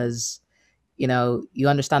because, you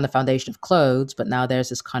understand the foundation of clothes, but now there's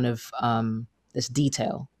this kind of this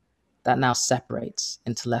detail that now separates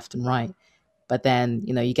into left and right. But then,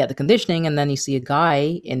 you get the conditioning and then you see a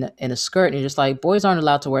guy in a skirt and you're just like, boys aren't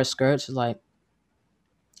allowed to wear skirts. It's like,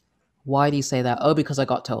 why do you say that? Oh, because I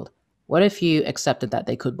got told. What if you accepted that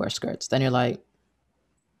they could wear skirts? Then you're like,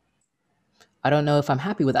 I don't know if I'm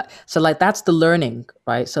happy with that. So, like, that's the learning,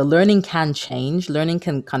 right? So learning can change. Learning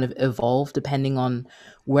can kind of evolve depending on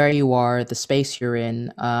where you are, the space you're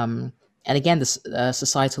in, and again, the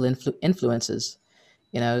societal influences.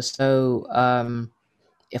 So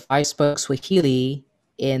if I spoke Swahili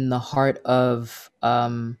in the heart of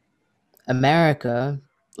America,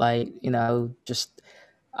 like, just,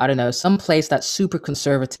 I don't know, some place that's super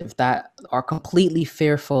conservative, that are completely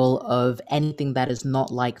fearful of anything that is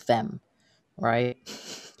not like them, right?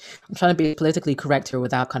 I'm trying to be politically correct here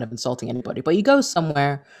without kind of insulting anybody, but you go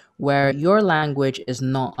somewhere where your language is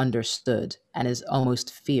not understood and is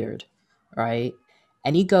almost feared, right?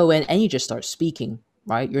 And you go in and you just start speaking,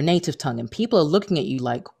 right? Your native tongue, and people are looking at you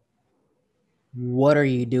like, what are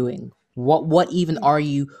you doing? What even are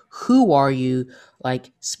you? Who are you?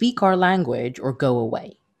 Like, speak our language or go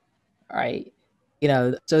away, right?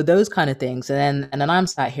 So those kind of things. And then I'm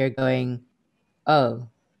sat here going, oh,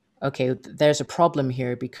 okay, there's a problem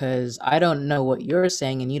here because I don't know what you're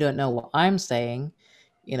saying and you don't know what I'm saying.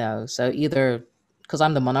 So either, because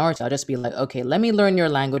I'm the minority, I'll just be like, okay, let me learn your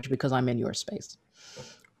language because I'm in your space,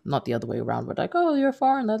 not the other way around. We're like, oh, you're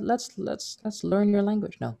foreign. Let's learn your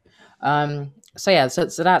language. No. So yeah, so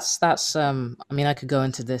that's I mean, I could go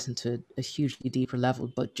into this into a hugely deeper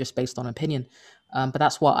level, but just based on opinion. But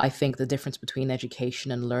that's what I think the difference between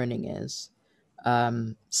education and learning is.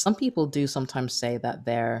 Some people do sometimes say that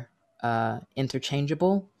they're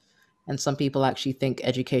interchangeable, and some people actually think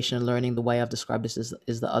education and learning, the way I've described this,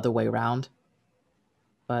 is the other way around.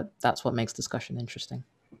 But that's what makes discussion interesting.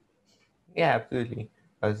 Yeah, absolutely.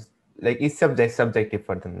 Because like it's subjective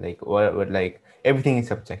for them. Like what like everything is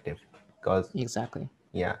subjective. Because Exactly.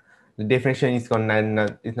 yeah, the definition is gonna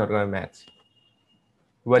not it's not gonna match.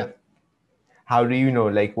 What? Yep. How do you know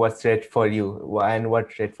like what's right for you and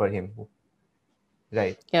what's right for him?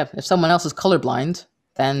 Right. Yeah, if someone else is colorblind,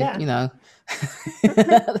 then Yeah.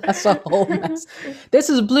 that's a whole mess. This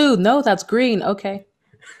is blue. No, that's green. Okay,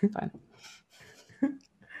 fine.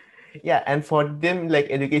 Yeah, and for them like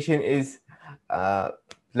education is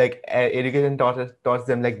like education taught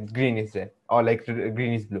them like green is red or like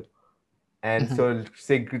green is blue, and Hmm. so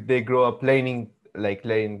say they grow up learning like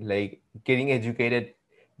getting educated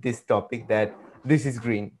this topic that this is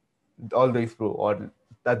green although it's blue, or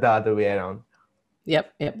the other way around.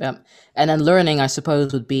 Yep. And then learning, I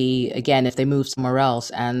suppose, would be, again, if they move somewhere else,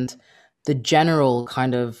 and the general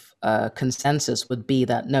kind of consensus would be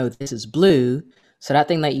that no, this is blue. So that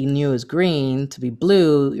thing that you knew is green to be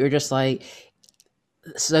blue, you're just like,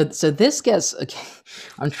 so this gets okay.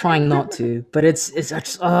 I'm trying not to, but it's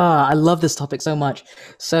just, I love this topic so much.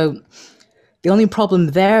 So the only problem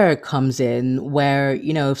there comes in where,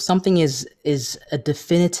 if something is a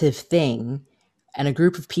definitive thing and a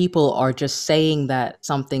group of people are just saying that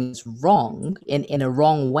something's wrong in a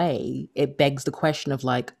wrong way, it begs the question of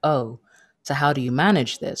like, oh, so how do you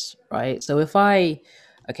manage this, right? So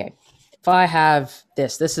okay, if I have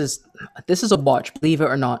this is a watch, believe it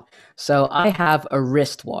or not. So I have a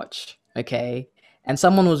wristwatch, okay? And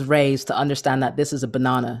someone was raised to understand that this is a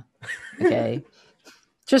banana, okay?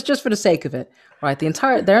 Just for the sake of it, right?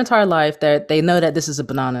 Their entire life, they know that this is a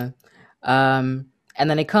banana, and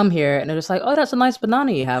then they come here and they're just like, "Oh, that's a nice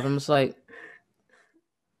banana you have." I'm just like,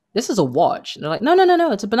 "This is a watch." And they're like, "No,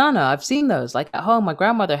 it's a banana. I've seen those. Like at home, my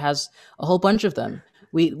grandmother has a whole bunch of them.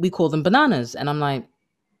 We call them bananas." And I'm like,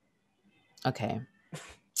 "Okay,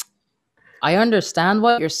 I understand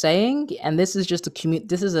what you're saying, and this is just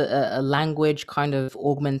this is a language kind of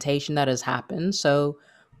augmentation that has happened. So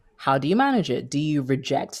how do you manage it? Do you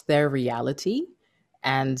reject their reality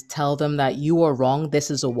and tell them that you are wrong?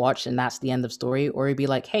 This is a watch and that's the end of story. Or you'd be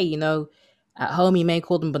like, hey, at home you may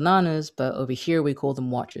call them bananas, but over here we call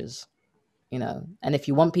them watches. And if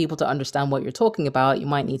you want people to understand what you're talking about, you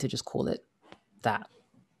might need to just call it that,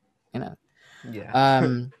 you know. Yeah.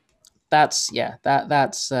 Um, that's yeah,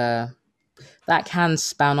 that's that can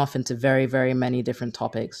span off into very, very many different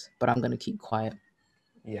topics, but I'm going to keep quiet.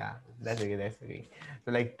 Yeah, that's okay. That's okay.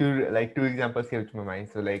 So two examples came to my mind.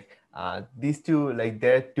 So these two,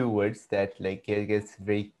 there are two words that it gets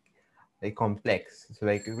very complex. So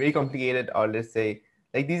very complicated, or let's say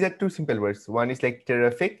these are two simple words. One is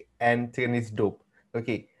terrific, and second is dope.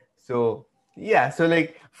 Okay, so yeah, so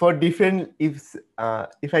for different, if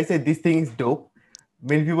I say this thing is dope,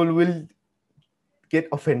 many people will get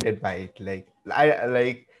offended by it.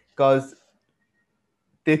 Cause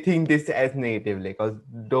they think this as negative, because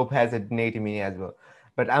dope has a negative meaning as well.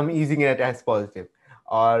 But I'm using it as positive.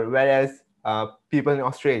 Or whereas people in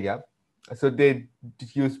Australia, so they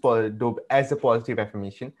use dope as a positive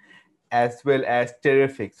affirmation, as well as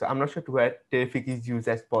terrific. So I'm not sure where terrific is used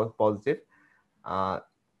as positive. Uh,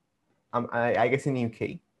 I guess in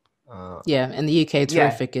UK. Uh, Yeah, in the UK, yeah,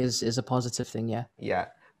 terrific is a positive thing. Yeah. yeah.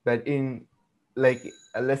 But in like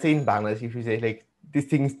let's say in Bangladesh, if you say this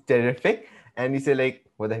thing is terrific, and you say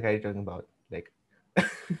what the heck are you talking about?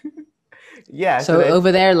 Yeah, so So that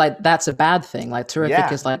over there, like that's a bad thing. Like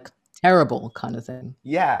terrific is yeah, like terrible kind of thing.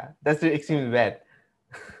 yeah, that's extremely bad.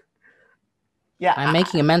 Yeah, I'm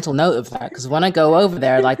making a mental note of that because when I go over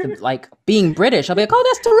there, like being British, I'll be like, "Oh,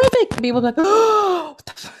 that's terrific," and people will be like, "Oh, what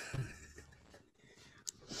the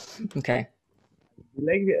okay."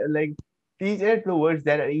 like these are the words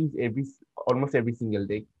that are used almost every single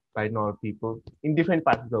day by normal people in different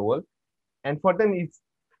parts of the world, and for them it's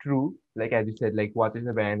true. Like as you said, watches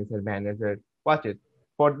a band is a band is a watch it.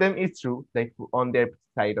 For them it's true, on their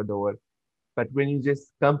side of the world. But when you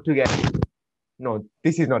just come together, no,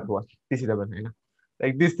 this is not watch. This is a banana.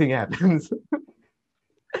 This thing happens.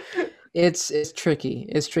 It's tricky.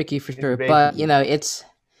 It's tricky for It's sure. very But tricky. it's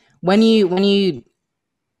when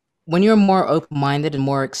you're more open minded and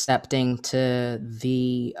more accepting to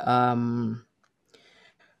the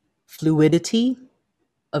fluidity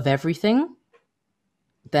of everything,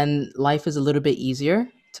 then life is a little bit easier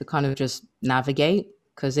to kind of just navigate.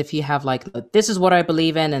 Because if you have like this is what I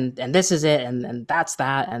believe in and this is it and that's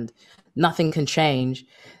that and nothing can change,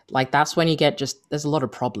 like that's when you get just there's a lot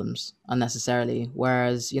of problems unnecessarily.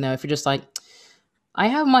 Whereas, if you're just like, I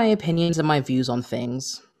have my opinions and my views on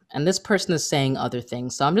things, and this person is saying other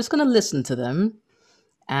things, so I'm just gonna listen to them,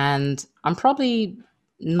 and I'm probably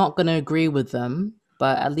not going to agree with them,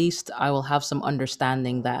 but at least I will have some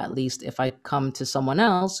understanding that at least if I come to someone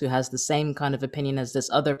else who has the same kind of opinion as this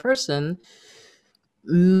other person,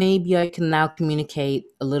 maybe I can now communicate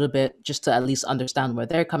a little bit just to at least understand where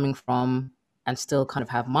they're coming from and still kind of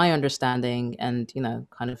have my understanding and,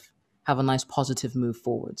 kind of have a nice positive move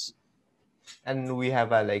forwards. And we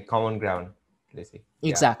have a common ground. Let's see. Yeah,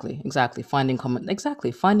 Exactly. Finding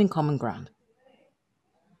common ground.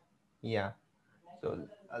 yeah. So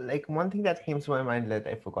one thing that came to my mind that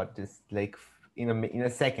I forgot just in a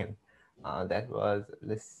second. That was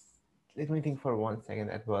let me think for 1 second.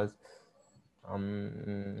 That was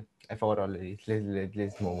I forgot already.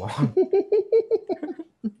 Let's move on.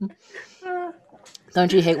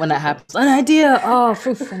 Don't you hate when that happens? An idea! Oh,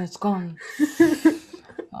 poof, and it's gone.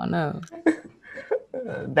 Oh no.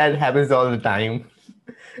 That happens all the time.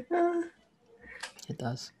 It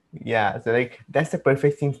does. Yeah, so that's the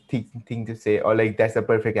perfect thing to say, or that's a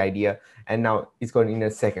perfect idea, and now it's gone in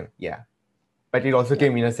a second. Yeah, but it also Yep.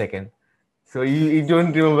 came in a second, so you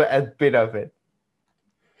don't remember a bit of it.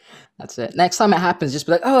 That's it. Next time it happens, just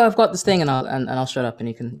be like, "Oh, I've got this thing," and I'll shut up, and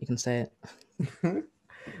you can say it.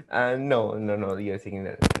 No, no, no, you're thinking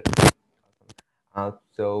that. Uh,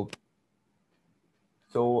 so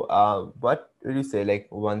what would you say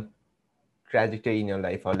one tragedy in your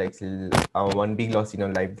life, or one big loss in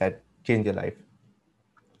your life that changed your life?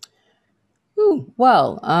 Ooh,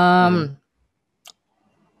 well, Mm.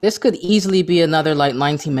 this could easily be another like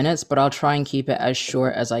 90 minutes, but I'll try and keep it as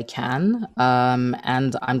short as I can.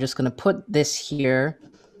 And I'm just gonna put this here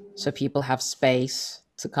so people have space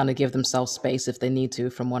to kind of give themselves space if they need to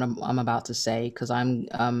from what I'm about to say, because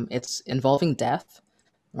it's involving death,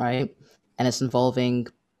 right? And it's involving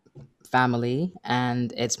family,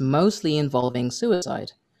 and it's mostly involving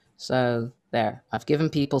suicide. So there, I've given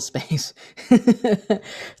people space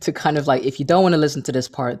to kind of like, if you don't want to listen to this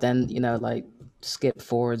part, then like skip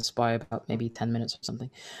forwards by about maybe 10 minutes or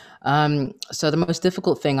something. So the most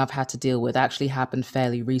difficult thing I've had to deal with actually happened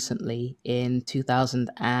fairly recently in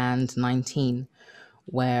 2019,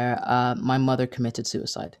 where my mother committed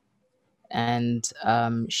suicide, and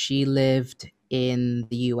she lived in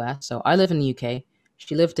the US. So I live in the UK.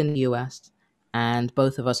 She lived in the US, and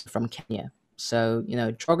both of us are from Kenya. So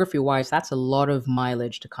geography wise, that's a lot of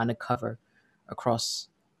mileage to kind of cover across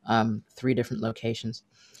three different locations.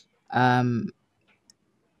 Um,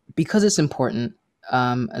 because it's important,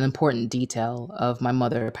 an important detail of my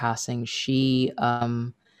mother passing. She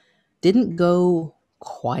didn't go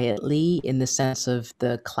quietly in the sense of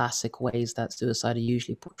the classic ways that suicide are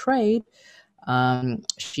usually portrayed.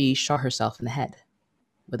 She shot herself in the head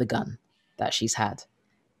with a gun that she's had.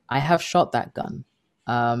 I have shot that gun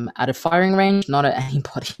at a firing range, not at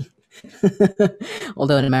anybody.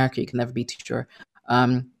 Although in America, you can never be too sure.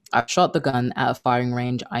 I've shot the gun at a firing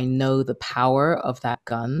range. I know the power of that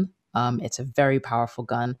gun. It's a very powerful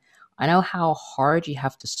gun. I know how hard you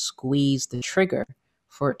have to squeeze the trigger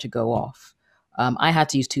for it to go off. I had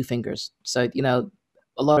to use two fingers. So,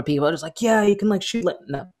 a lot of people are just like, yeah, you can like shoot like,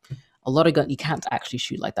 no, a lot of guns, you can't actually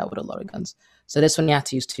shoot like that with a lot of guns. So this one you have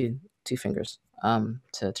to use two fingers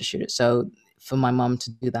to shoot it. So for my mom to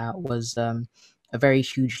do that was a very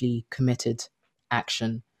hugely committed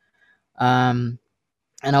action. And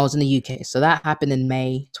I was in the UK. So that happened in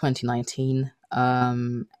May 2019.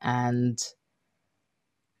 And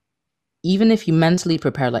even if you mentally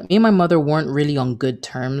prepare, like me and my mother weren't really on good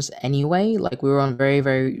terms anyway. Like we were on very,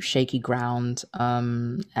 very shaky ground.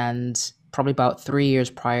 And probably about 3 years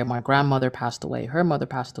prior, my grandmother passed away, her mother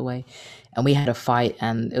passed away, and we had a fight,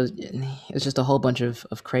 and it was just a whole bunch of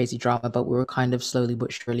crazy drama, but we were kind of slowly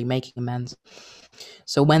but surely making amends.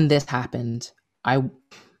 So when this happened, I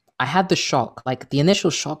I had the shock, like the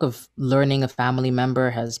initial shock of learning a family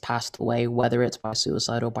member has passed away, whether it's by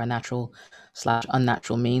suicide or by natural slash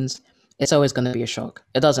unnatural means. It's always going to be a shock.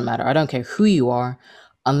 It doesn't matter. I don't care who you are,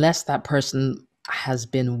 unless that person has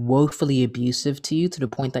been woefully abusive to you to the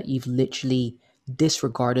point that you've literally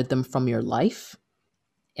disregarded them from your life.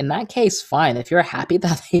 In that case, fine. If you're happy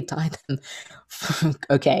that they died, then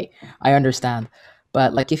okay, I understand.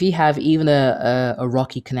 But like, if you have even a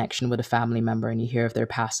rocky connection with a family member and you hear of their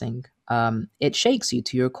passing, it shakes you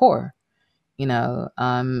to your core.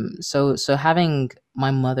 So having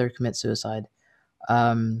my mother commit suicide,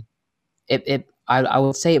 um, I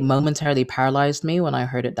would say it momentarily paralyzed me when I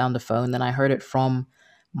heard it down the phone. Then I heard it from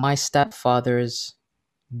my stepfather's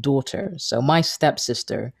daughter, so my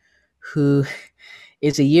stepsister, who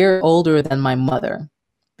is a year older than my mother,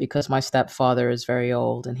 because my stepfather is very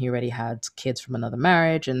old and he already had kids from another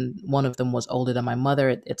marriage, and one of them was older than my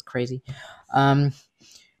mother. It's crazy. Um,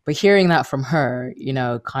 but hearing that from her,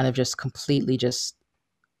 kind of just completely just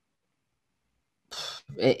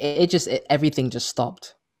everything just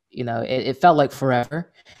stopped. It felt like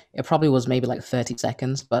forever. It probably was maybe like 30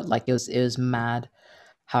 seconds, but like it was mad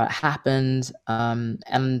how it happened.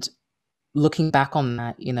 And looking back on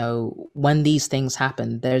that, when these things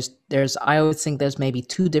happen, there's I always think there's maybe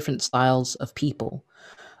two different styles of people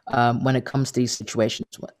when it comes to these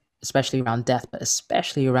situations, especially around death, but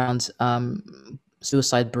especially around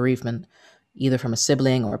suicide bereavement, either from a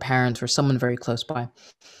sibling or a parent or someone very close by.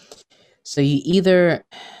 So you either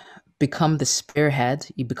become the spearhead,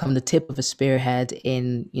 you become the tip of a spearhead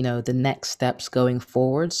in the next steps going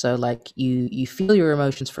forward. So like you feel your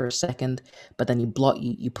emotions for a second, but then you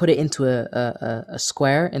put it into a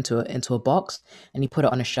square, into a box, and you put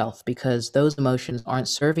it on a shelf because those emotions aren't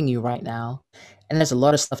serving you right now, and there's a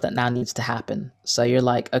lot of stuff that now needs to happen. So you're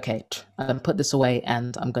like, okay, I'm gonna put this away,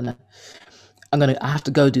 and I have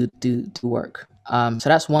to go do work. So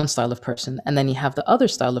that's one style of person, and then you have the other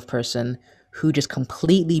style of person who just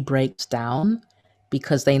completely breaks down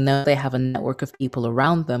because they know they have a network of people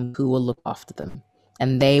around them who will look after them,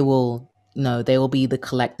 and they will be the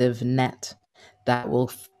collective net that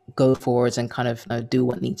will go forwards and kind of do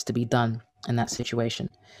what needs to be done in that situation.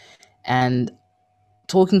 And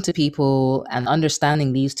talking to people and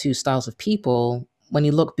understanding these two styles of people, when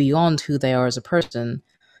you look beyond who they are as a person,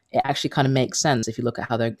 it actually kind of makes sense if you look at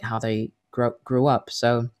how they grew up.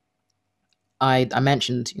 So I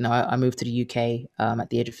mentioned, I moved to the UK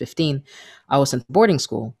at the age of 15. I was sent to boarding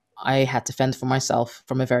school. I had to fend for myself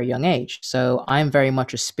from a very young age. So I'm very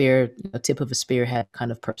much a tip of a spearhead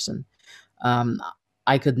kind of person. Um,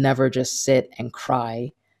 I could never just sit and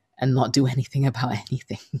cry and not do anything about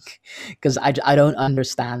anything because I don't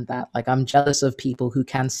understand that. Like, I'm jealous of people who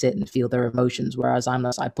can sit and feel their emotions, whereas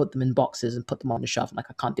I put them in boxes and put them on the shelf. I'm like,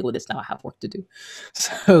 I can't deal with this now. I have work to do.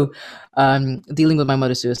 So, dealing with my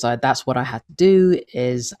mother's suicide, that's what I had to do.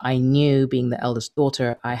 Is I knew, being the eldest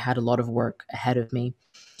daughter, I had a lot of work ahead of me.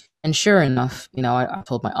 And sure enough, I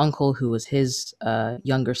told my uncle, who was his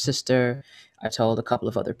younger sister. I told a couple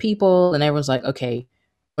of other people, and everyone's like, okay,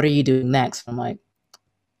 what are you doing next? I'm like,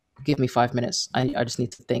 give me 5 minutes. I just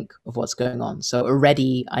need to think of what's going on. So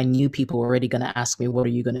already I knew people were already going to ask me, what are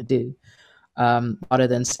you going to do? Rather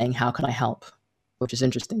than saying, how can I help? Which is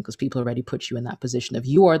interesting because people already put you in that position of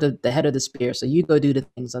you are the head of the spear. So you go do the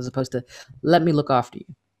things as opposed to let me look after you.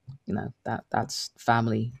 that's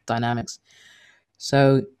family dynamics.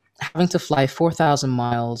 So having to fly 4,000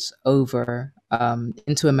 miles over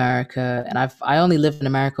into America, and I only lived in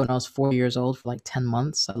America when I was 4 years old for like 10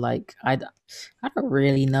 months. So like I don't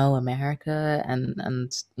really know America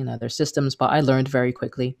and their systems, but I learned very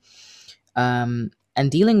quickly. And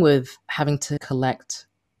dealing with having to collect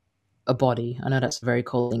a body, I know that's a very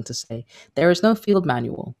cold thing to say. There is no field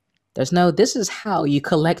manual. There's no, this is how you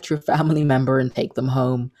collect your family member and take them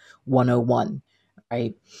home 101,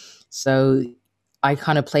 right? So I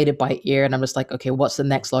kind of played it by ear and I'm just like, okay, what's the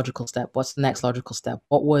next logical step? What's the next logical step?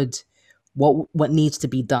 What needs to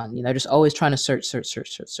be done? Just always trying to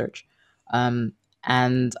search. Um,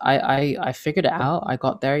 and I figured it out. I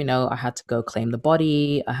got there, I had to go claim the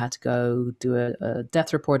body. I had to go do a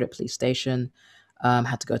death report at police station.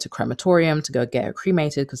 Had to go to crematorium to go get her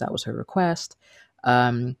cremated because that was her request.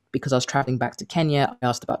 Because I was traveling back to Kenya, I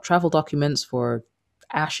asked about travel documents for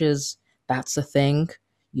ashes. That's a thing.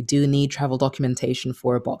 You do need travel documentation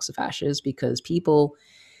for a box of ashes because people,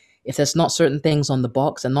 if there's not certain things on the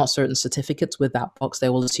box and not certain certificates with that box, they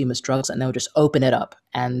will assume it's drugs and they'll just open it up.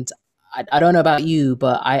 And I don't know about you,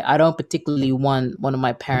 but I don't particularly want one of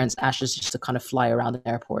my parents' ashes just to kind of fly around an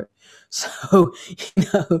airport. So, you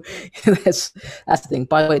know, that's the thing.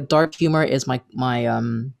 By the way, dark humor is my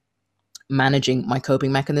managing my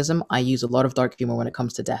coping mechanism. I use a lot of dark humor when it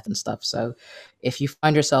comes to death and stuff. So if you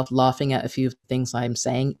find yourself laughing at a few things I'm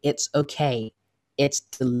saying, it's okay. It's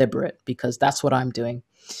deliberate because that's what I'm doing.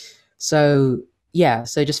 So yeah,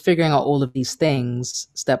 so just figuring out all of these things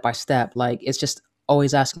step by step, like it's just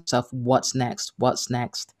always asking yourself, what's next? What's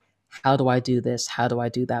next? How do I do this? How do I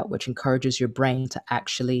do that? Which encourages your brain to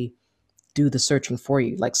actually do the searching for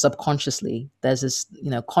you. Like subconsciously, there's this,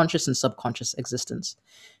 conscious and subconscious existence.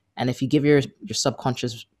 And if you give your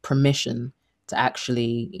subconscious permission to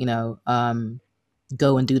actually,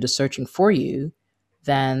 go and do the searching for you,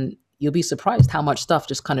 then you'll be surprised how much stuff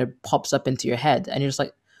just kind of pops up into your head, and you're just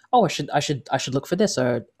like, oh, I should look for this,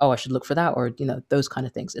 or oh, I should look for that, or those kind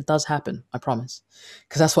of things. It does happen, I promise,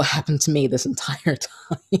 because that's what happened to me this entire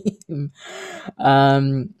time.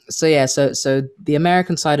 So yeah, so the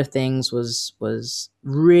American side of things was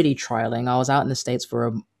really trialing. I was out in the States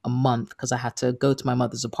for a month because I had to go to my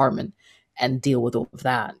mother's apartment and deal with all of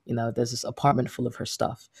that. There's this apartment full of her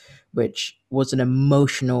stuff, which was an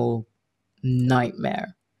emotional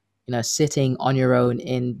nightmare. Sitting on your own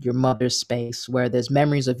in your mother's space where there's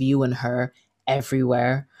memories of you and her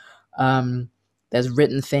everywhere. Um, there's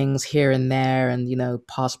written things here and there, and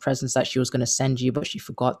past presents that she was going to send you, but she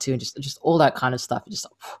forgot to, and just all that kind of stuff.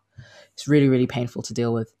 It's really really painful to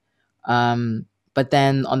deal with. But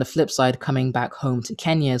then on the flip side, coming back home to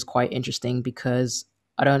Kenya is quite interesting because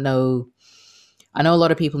I don't know. I know a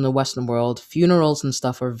lot of people in the Western world, funerals and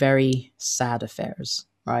stuff are very sad affairs,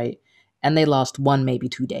 right? And they last 1, maybe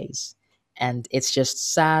 2 days. And it's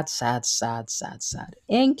just sad, sad, sad, sad, sad.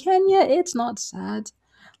 In Kenya, it's not sad.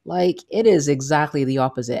 Like, it is exactly the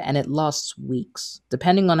opposite. And it lasts weeks,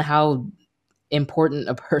 depending on how important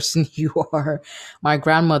a person you are. My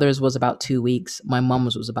grandmother's was about 2 weeks. My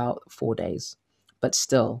mom's was about 4 days. But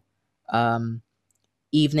still, um,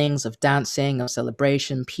 evenings of dancing, of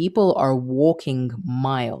celebration. People are walking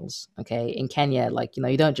miles, okay? In Kenya, like,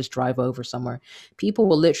 you don't just drive over somewhere. People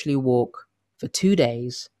will literally walk for 2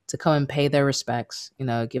 days to come and pay their respects,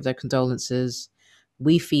 give their condolences.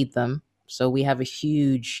 We feed them. So we have a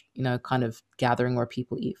huge, kind of gathering where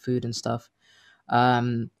people eat food and stuff.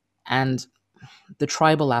 And the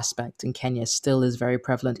tribal aspect in Kenya still is very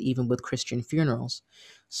prevalent, even with Christian funerals.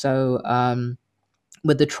 So,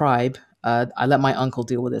 with the tribe, I let my uncle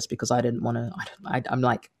deal with this because I didn't want to. I'm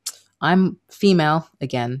like, I'm female.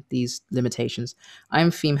 Again, these limitations.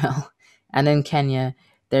 I'm female, and in Kenya,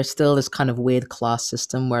 there's still this kind of weird class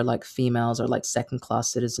system where like females are like second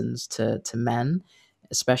class citizens to men,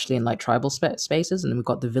 especially in like tribal spaces. And then we've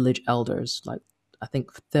got the village elders, like I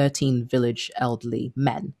think 13 village elderly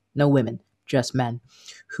men, no women, just men,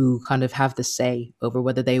 who kind of have the say over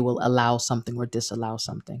whether they will allow something or disallow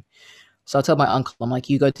something. So I tell my uncle, I'm like,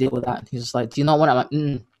 you go deal with that. He's just like, do you not want it?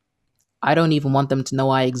 I'm like, I don't even want them to know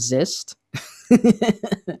I exist.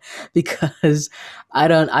 Because I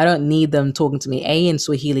don't need them talking to me in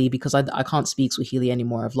Swahili because I can't speak Swahili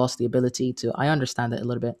anymore. I've lost the ability to. I understand it a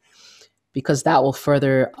little bit because that will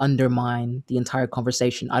further undermine the entire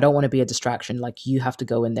conversation. I don't want to be a distraction. Like, you have to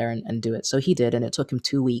go in there and do it. So he did, and it took him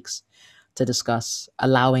 2 weeks to discuss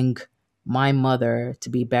allowing my mother to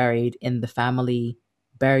be buried in the family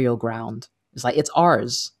burial ground. It's like, it's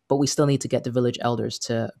ours, but we still need to get the village elders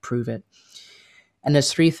to approve it. And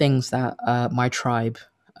there's three things that my tribe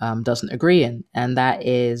doesn't agree in, and that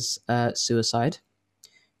is suicide,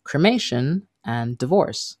 cremation, and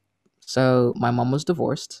divorce. So my mom was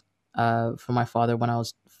divorced from my father when I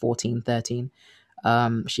was 14, 13.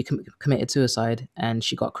 She committed suicide and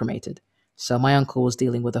she got cremated. So my uncle was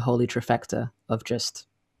dealing with a holy trifecta of just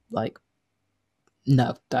like,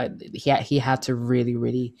 no, he had to really,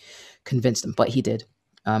 really convince them, but he did.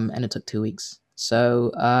 And it took 2 weeks.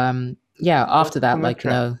 So yeah, What's after that, like,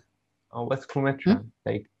 Kumetra? What's hmm? Kumetra?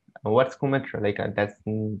 Like, what's Kumetra? Like,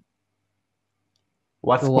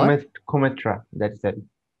 what's The what? Kumetra? That is it.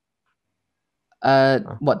 Uh,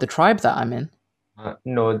 What, the tribe that I'm in?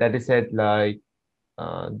 no, that is it. Like,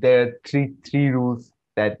 there are three rules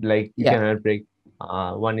that like you Yeah. cannot break.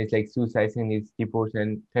 One is like suicide, second is divorce,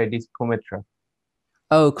 and third is Kumetra.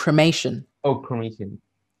 Oh, cremation. Oh, cremation.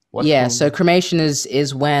 What's Yeah, so cremation? cremation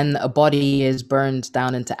is when a body is burned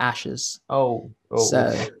down into ashes. Oh.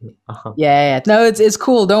 So yeah, yeah. No, it's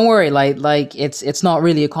cool. Don't worry. Like it's not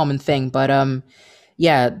really a common thing, but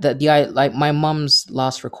yeah, like my mum's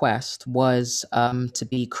last request was to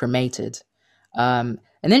be cremated. An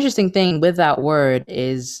interesting thing with that word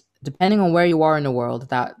is depending on where you are in the world,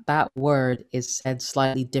 that word is said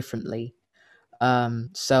slightly differently.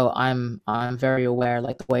 So I'm very aware,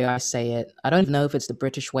 like the way I say it. I don't even know if it's the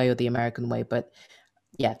British way or the American way, but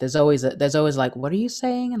yeah, there's always like, what are you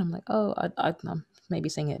saying? And I'm like, oh, I'm maybe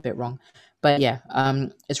saying it a bit wrong, but yeah,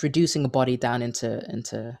 it's reducing a body down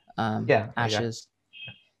into Yeah, I got. ashes.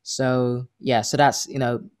 So yeah, so that's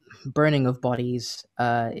burning of bodies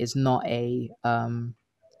is not a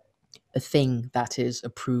thing that is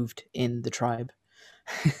approved in the tribe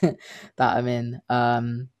that I'm in.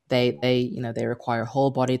 They they require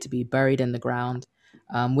whole body to be buried in the ground,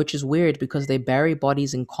 which is weird because they bury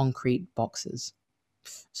bodies in concrete boxes.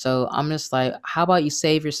 So I'm just like, how about you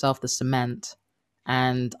save yourself the cement?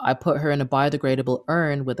 And I put her in a biodegradable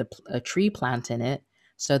urn with a tree plant in it.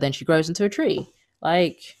 So then she grows into a tree.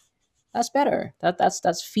 Like, that's better.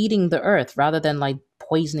 That's feeding the earth rather than like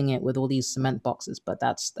poisoning it with all these cement boxes. But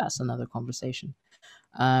that's another conversation.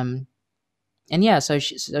 Um, and yeah, so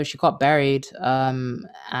she got buried,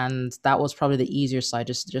 and that was probably the easier side.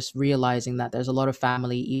 Just realizing that there's a lot of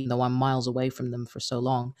family, even though I'm miles away from them for so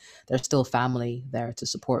long, there's still family there to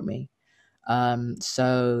support me.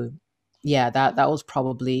 So yeah, that was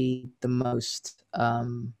probably the most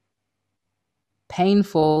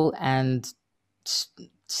painful and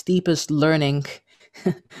steepest learning.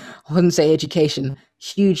 I wouldn't say education,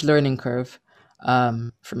 huge learning curve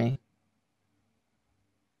for me.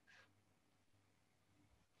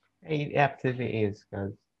 It absolutely is,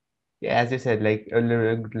 because yeah, as you said, like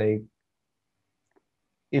like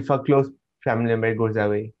if a close family member goes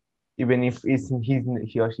away, even if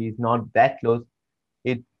he or she is not that close,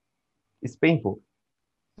 it is painful.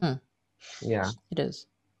 Hmm, Yeah, it is.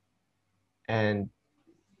 and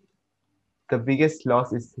the biggest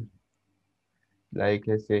loss is like,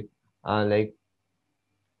 let's say, like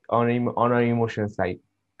on our emotional side,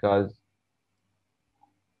 because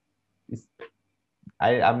it's,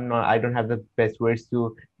 I don't have the best words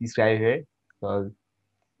to describe it, because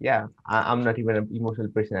yeah, I'm not even an emotional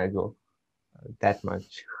person as well, that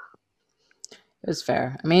much. It's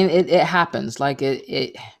fair. I mean, it happens. Like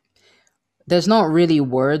it there's not really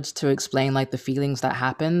words to explain like the feelings that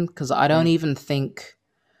happen because I don't Mm, even think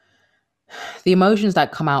the emotions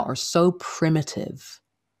that come out are so primitive,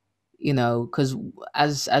 because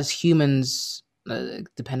as humans,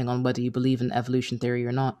 depending on whether you believe in evolution theory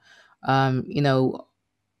or not,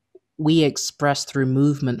 we express through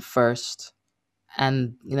movement first,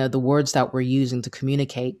 and the words that we're using to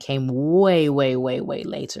communicate came way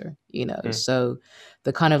later, mm, so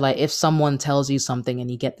the kind of like if someone tells you something and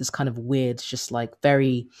you get this kind of weird, just like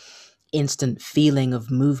very instant feeling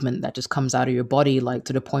of movement that just comes out of your body, like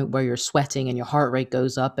to the point where you're sweating and your heart rate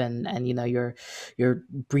goes up, and you're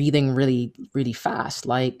breathing really fast,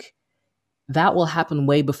 like that will happen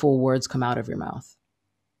way before words come out of your mouth,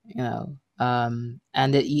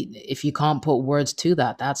 and if you can't put words to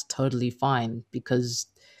that, that's totally fine, because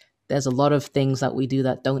there's a lot of things that we do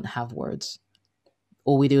that don't have words.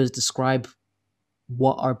 All we do is describe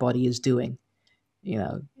what our body is doing.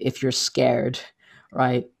 If you're scared,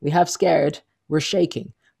 right? We have scared, we're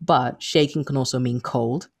shaking. But shaking can also mean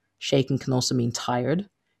cold. Shaking can also mean tired.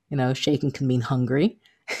 Shaking can mean hungry.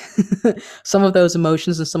 Some of those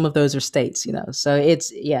emotions and some of those are states. So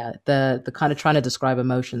it's, yeah, the kind of trying to describe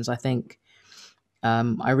emotions, I think,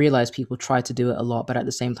 I realize people try to do it a lot, but at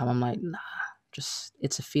the same time, I'm like, nah, just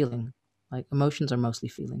it's a feeling. Like emotions are mostly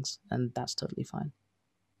feelings, and that's totally fine.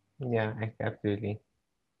 yeah, absolutely.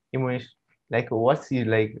 Emotion, like what's the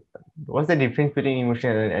difference between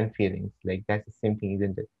emotion and feelings? Like that's the same thing,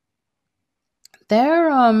 isn't it?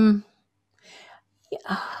 They're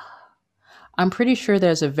Yeah, I'm pretty sure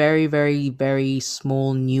there's a very, very, very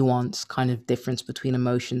small nuance kind of difference between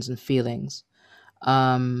emotions and feelings.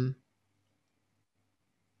 Um,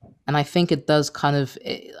 and I think it does kind of,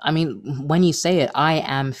 I mean, when you say it, I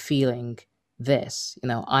am feeling this,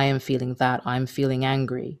 I am feeling that, I'm feeling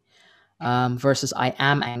angry, versus I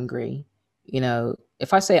am angry.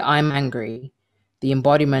 If I say I'm angry, the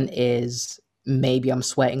embodiment is maybe I'm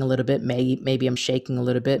sweating a little bit, maybe I'm shaking a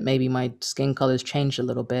little bit, maybe my skin color's changed a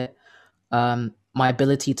little bit. My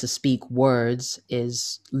ability to speak words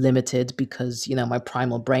is limited because my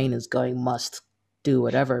primal brain is going must do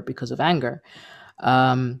whatever because of anger.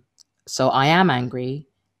 um, so I am angry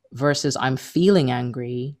versus I'm feeling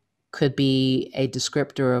angry could be a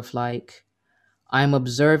descriptor of like I'm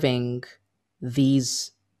observing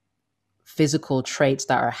these physical traits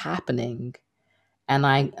that are happening and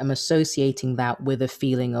I am associating that with a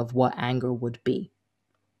feeling of what anger would be,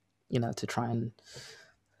 to try and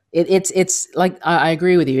it's like I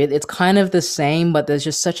agree with you. It's kind of the same, but there's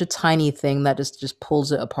just such a tiny thing that just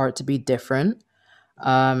pulls it apart to be different.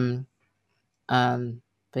 Um, um,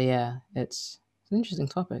 but yeah, it's an interesting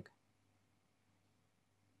topic.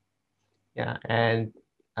 Yeah, and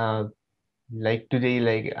uh, like today,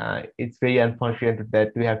 like it's very unfortunate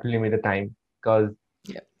that we have to limit the time because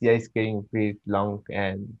Yeah. yeah, it's getting very long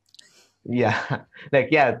and yeah, like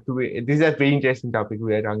yeah, this is a very interesting topic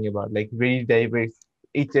we are talking about. Like very diverse.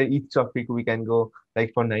 Each topic we can go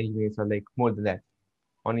like for 90 minutes or like more than that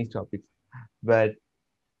on each topic. But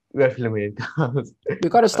we have to limit it. We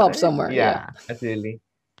got to stop somewhere. Yeah. Yeah, absolutely.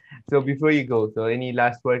 So before you go, so any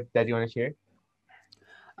last words that you want to share?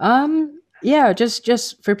 Yeah,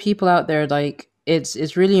 just for people out there, like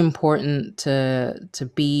it's really important to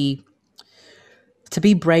be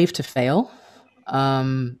brave to fail.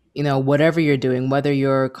 Whatever you're doing, whether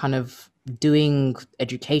you're kind of doing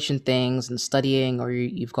education things and studying, or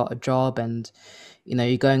you've got a job and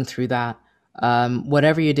you're going through that.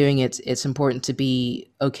 Whatever you're doing, it's important to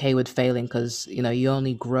be okay with failing because you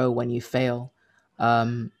only grow when you fail.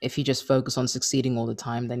 If you just focus on succeeding all the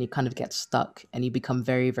time, then you kind of get stuck and you become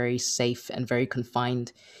very, very safe and very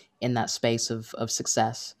confined in that space of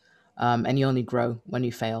success. And you only grow when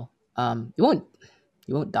you fail.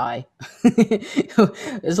 You won't die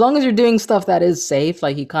as long as you're doing stuff that is safe.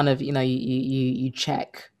 Like you kind of you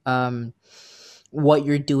check what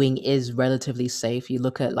you're doing is relatively safe. You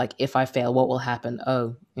look at like, if I fail, what will happen?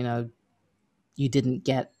 Oh, you didn't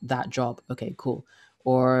get that job. Okay, cool.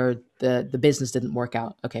 Or the business didn't work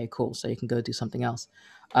out. Okay, cool. So you can go do something else.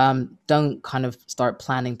 Don't kind of start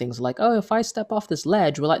planning things like, oh, if I step off this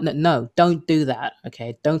ledge, we're like, no, no, don't do that.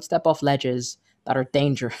 Okay, don't step off ledges that are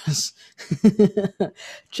dangerous.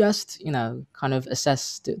 Just kind of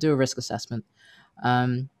assess, do a risk assessment.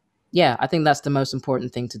 um, yeah, I think that's the most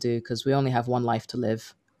important thing to do because we only have one life to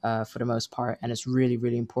live, for the most part, and it's really,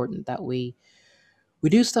 really important that we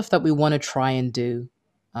do stuff that we want to try and do,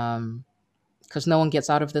 because no one gets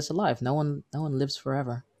out of this alive. No one lives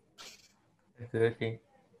forever. Absolutely.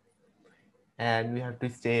 And we have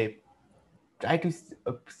to try to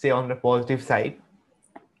stay on the positive side.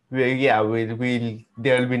 Yeah, we'll there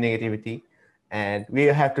will be negativity, and we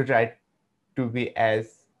have to try to be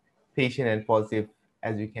as patient and positive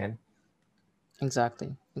as we can. Exactly,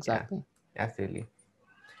 Yeah, exactly. absolutely.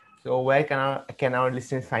 So where can our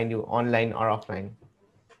listeners find you, online or offline?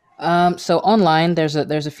 So online, there's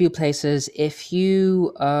a few places. If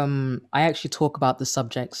you, I actually talk about the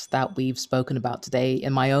subjects that we've spoken about today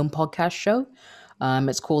in my own podcast show.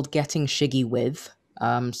 It's called Getting Shiggy With.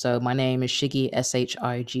 So my name is Shiggy,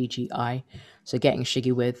 Shiggi. So Getting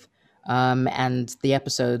Shiggy With. And the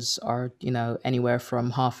episodes are anywhere from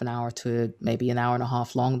half an hour to maybe an hour and a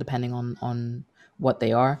half long, depending on what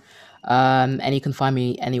they are. And you can find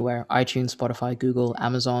me anywhere: iTunes, Spotify, Google,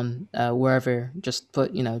 Amazon, wherever. Just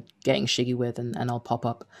put, Getting Shiggy With, and I'll pop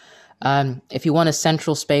up. If you want a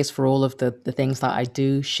central space for all of the things that I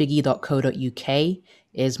do, shiggy.co.uk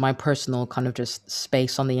is my personal kind of just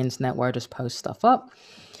space on the internet where I just post stuff up.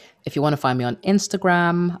 If you want to find me on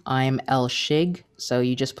Instagram, I'm Shig. So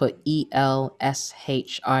you just put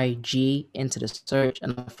ELSHIG into the search,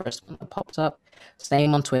 and the first one that pops up.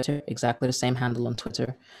 Same on Twitter, exactly the same handle on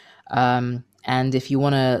Twitter. And if you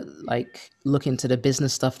want to like look into the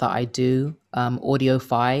business stuff that I do,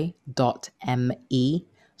 audiofi.me.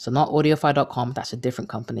 So not audiofi.com, that's a different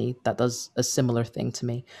company that does a similar thing to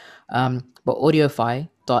me. But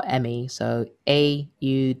audiofi.me, so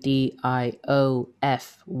AUDIOFY.me,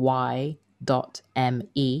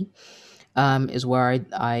 is where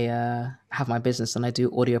I have my business, and I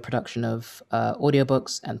do audio production of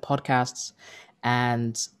audiobooks and podcasts.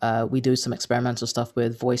 and we do some experimental stuff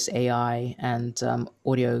with voice AI and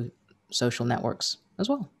audio social networks as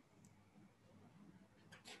well.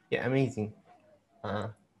 Yeah, amazing. Uh,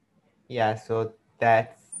 yeah, so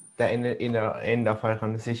that's the inner end of our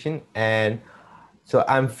conversation, and so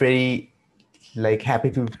I'm very like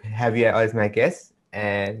happy to have you as my guest,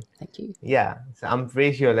 and Thank you. yeah, so I'm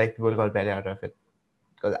very sure like people got value out of it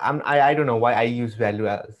because I don't know why I use value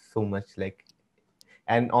so much like,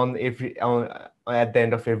 and on every at the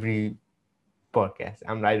end of every podcast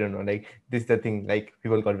I don't know like this is the thing like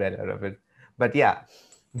people got value out of it, but yeah.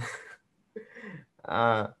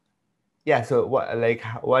 uh yeah, so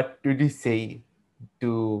what did you say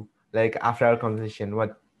to like after our conversation,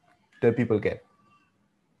 what the people get?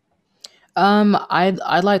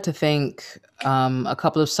 I'd like to think a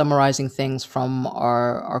couple of summarizing things from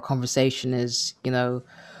our conversation is,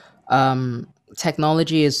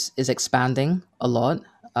 technology is expanding a lot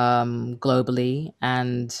globally,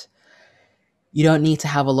 and you don't need to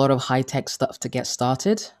have a lot of high tech stuff to get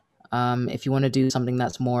started. If you want to do something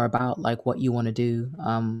that's more about like what you want to do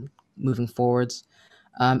moving forwards,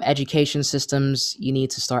 education systems, you need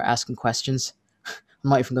to start asking questions. I'm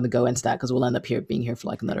not even going to go into that because we'll end up here being here for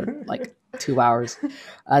like another like 2 hours.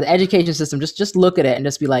 The education system, just look at it and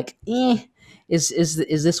just be like, is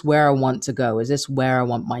this where I want to go? Is this where I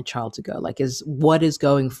want my child to go? Like, is what is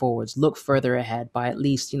going forwards? Look further ahead by at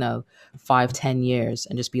least 5-10 years,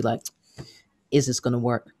 and just be like, is this going to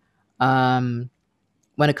work?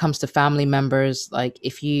 When it comes to family members, like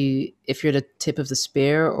if you're the tip of the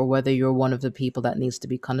spear, or whether you're one of the people that needs to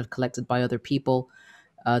be kind of collected by other people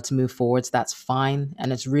to move forwards, that's fine.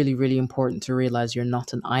 And it's really, really important to realize you're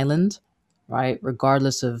not an island, right?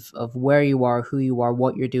 Regardless of where you are, who you are,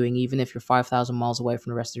 what you're doing, even if you're 5,000 miles away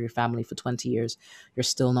from the rest of your family for 20 years, you're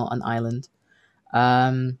still not an island.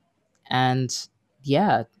 Um, and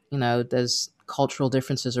yeah, there's cultural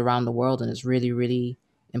differences around the world, and it's really, really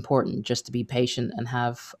important just to be patient and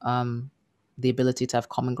have the ability to have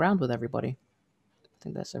common ground with everybody. I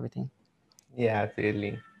think that's everything. Yeah,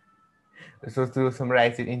 absolutely. So to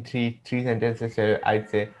summarize it in three sentences, I'd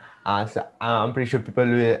say, I'm pretty sure people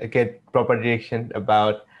will get proper direction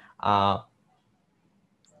about uh,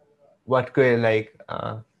 what could like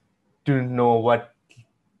to know what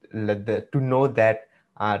to know that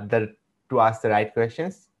the to ask the right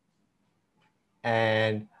questions,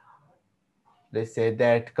 and let's say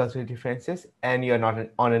that cultural differences, and you're not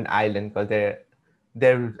on an island because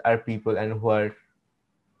there are people and who are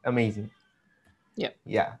amazing. Yep.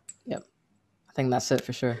 Yeah. Yep. I think that's it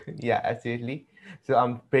for sure. Yeah, absolutely. So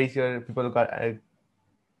I'm pretty sure people got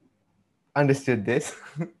understood this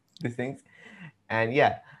these things, and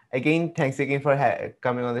yeah, again thanks again for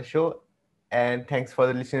coming on the show, and thanks for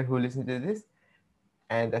the listener who listened to this,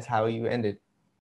 and that's how you end it.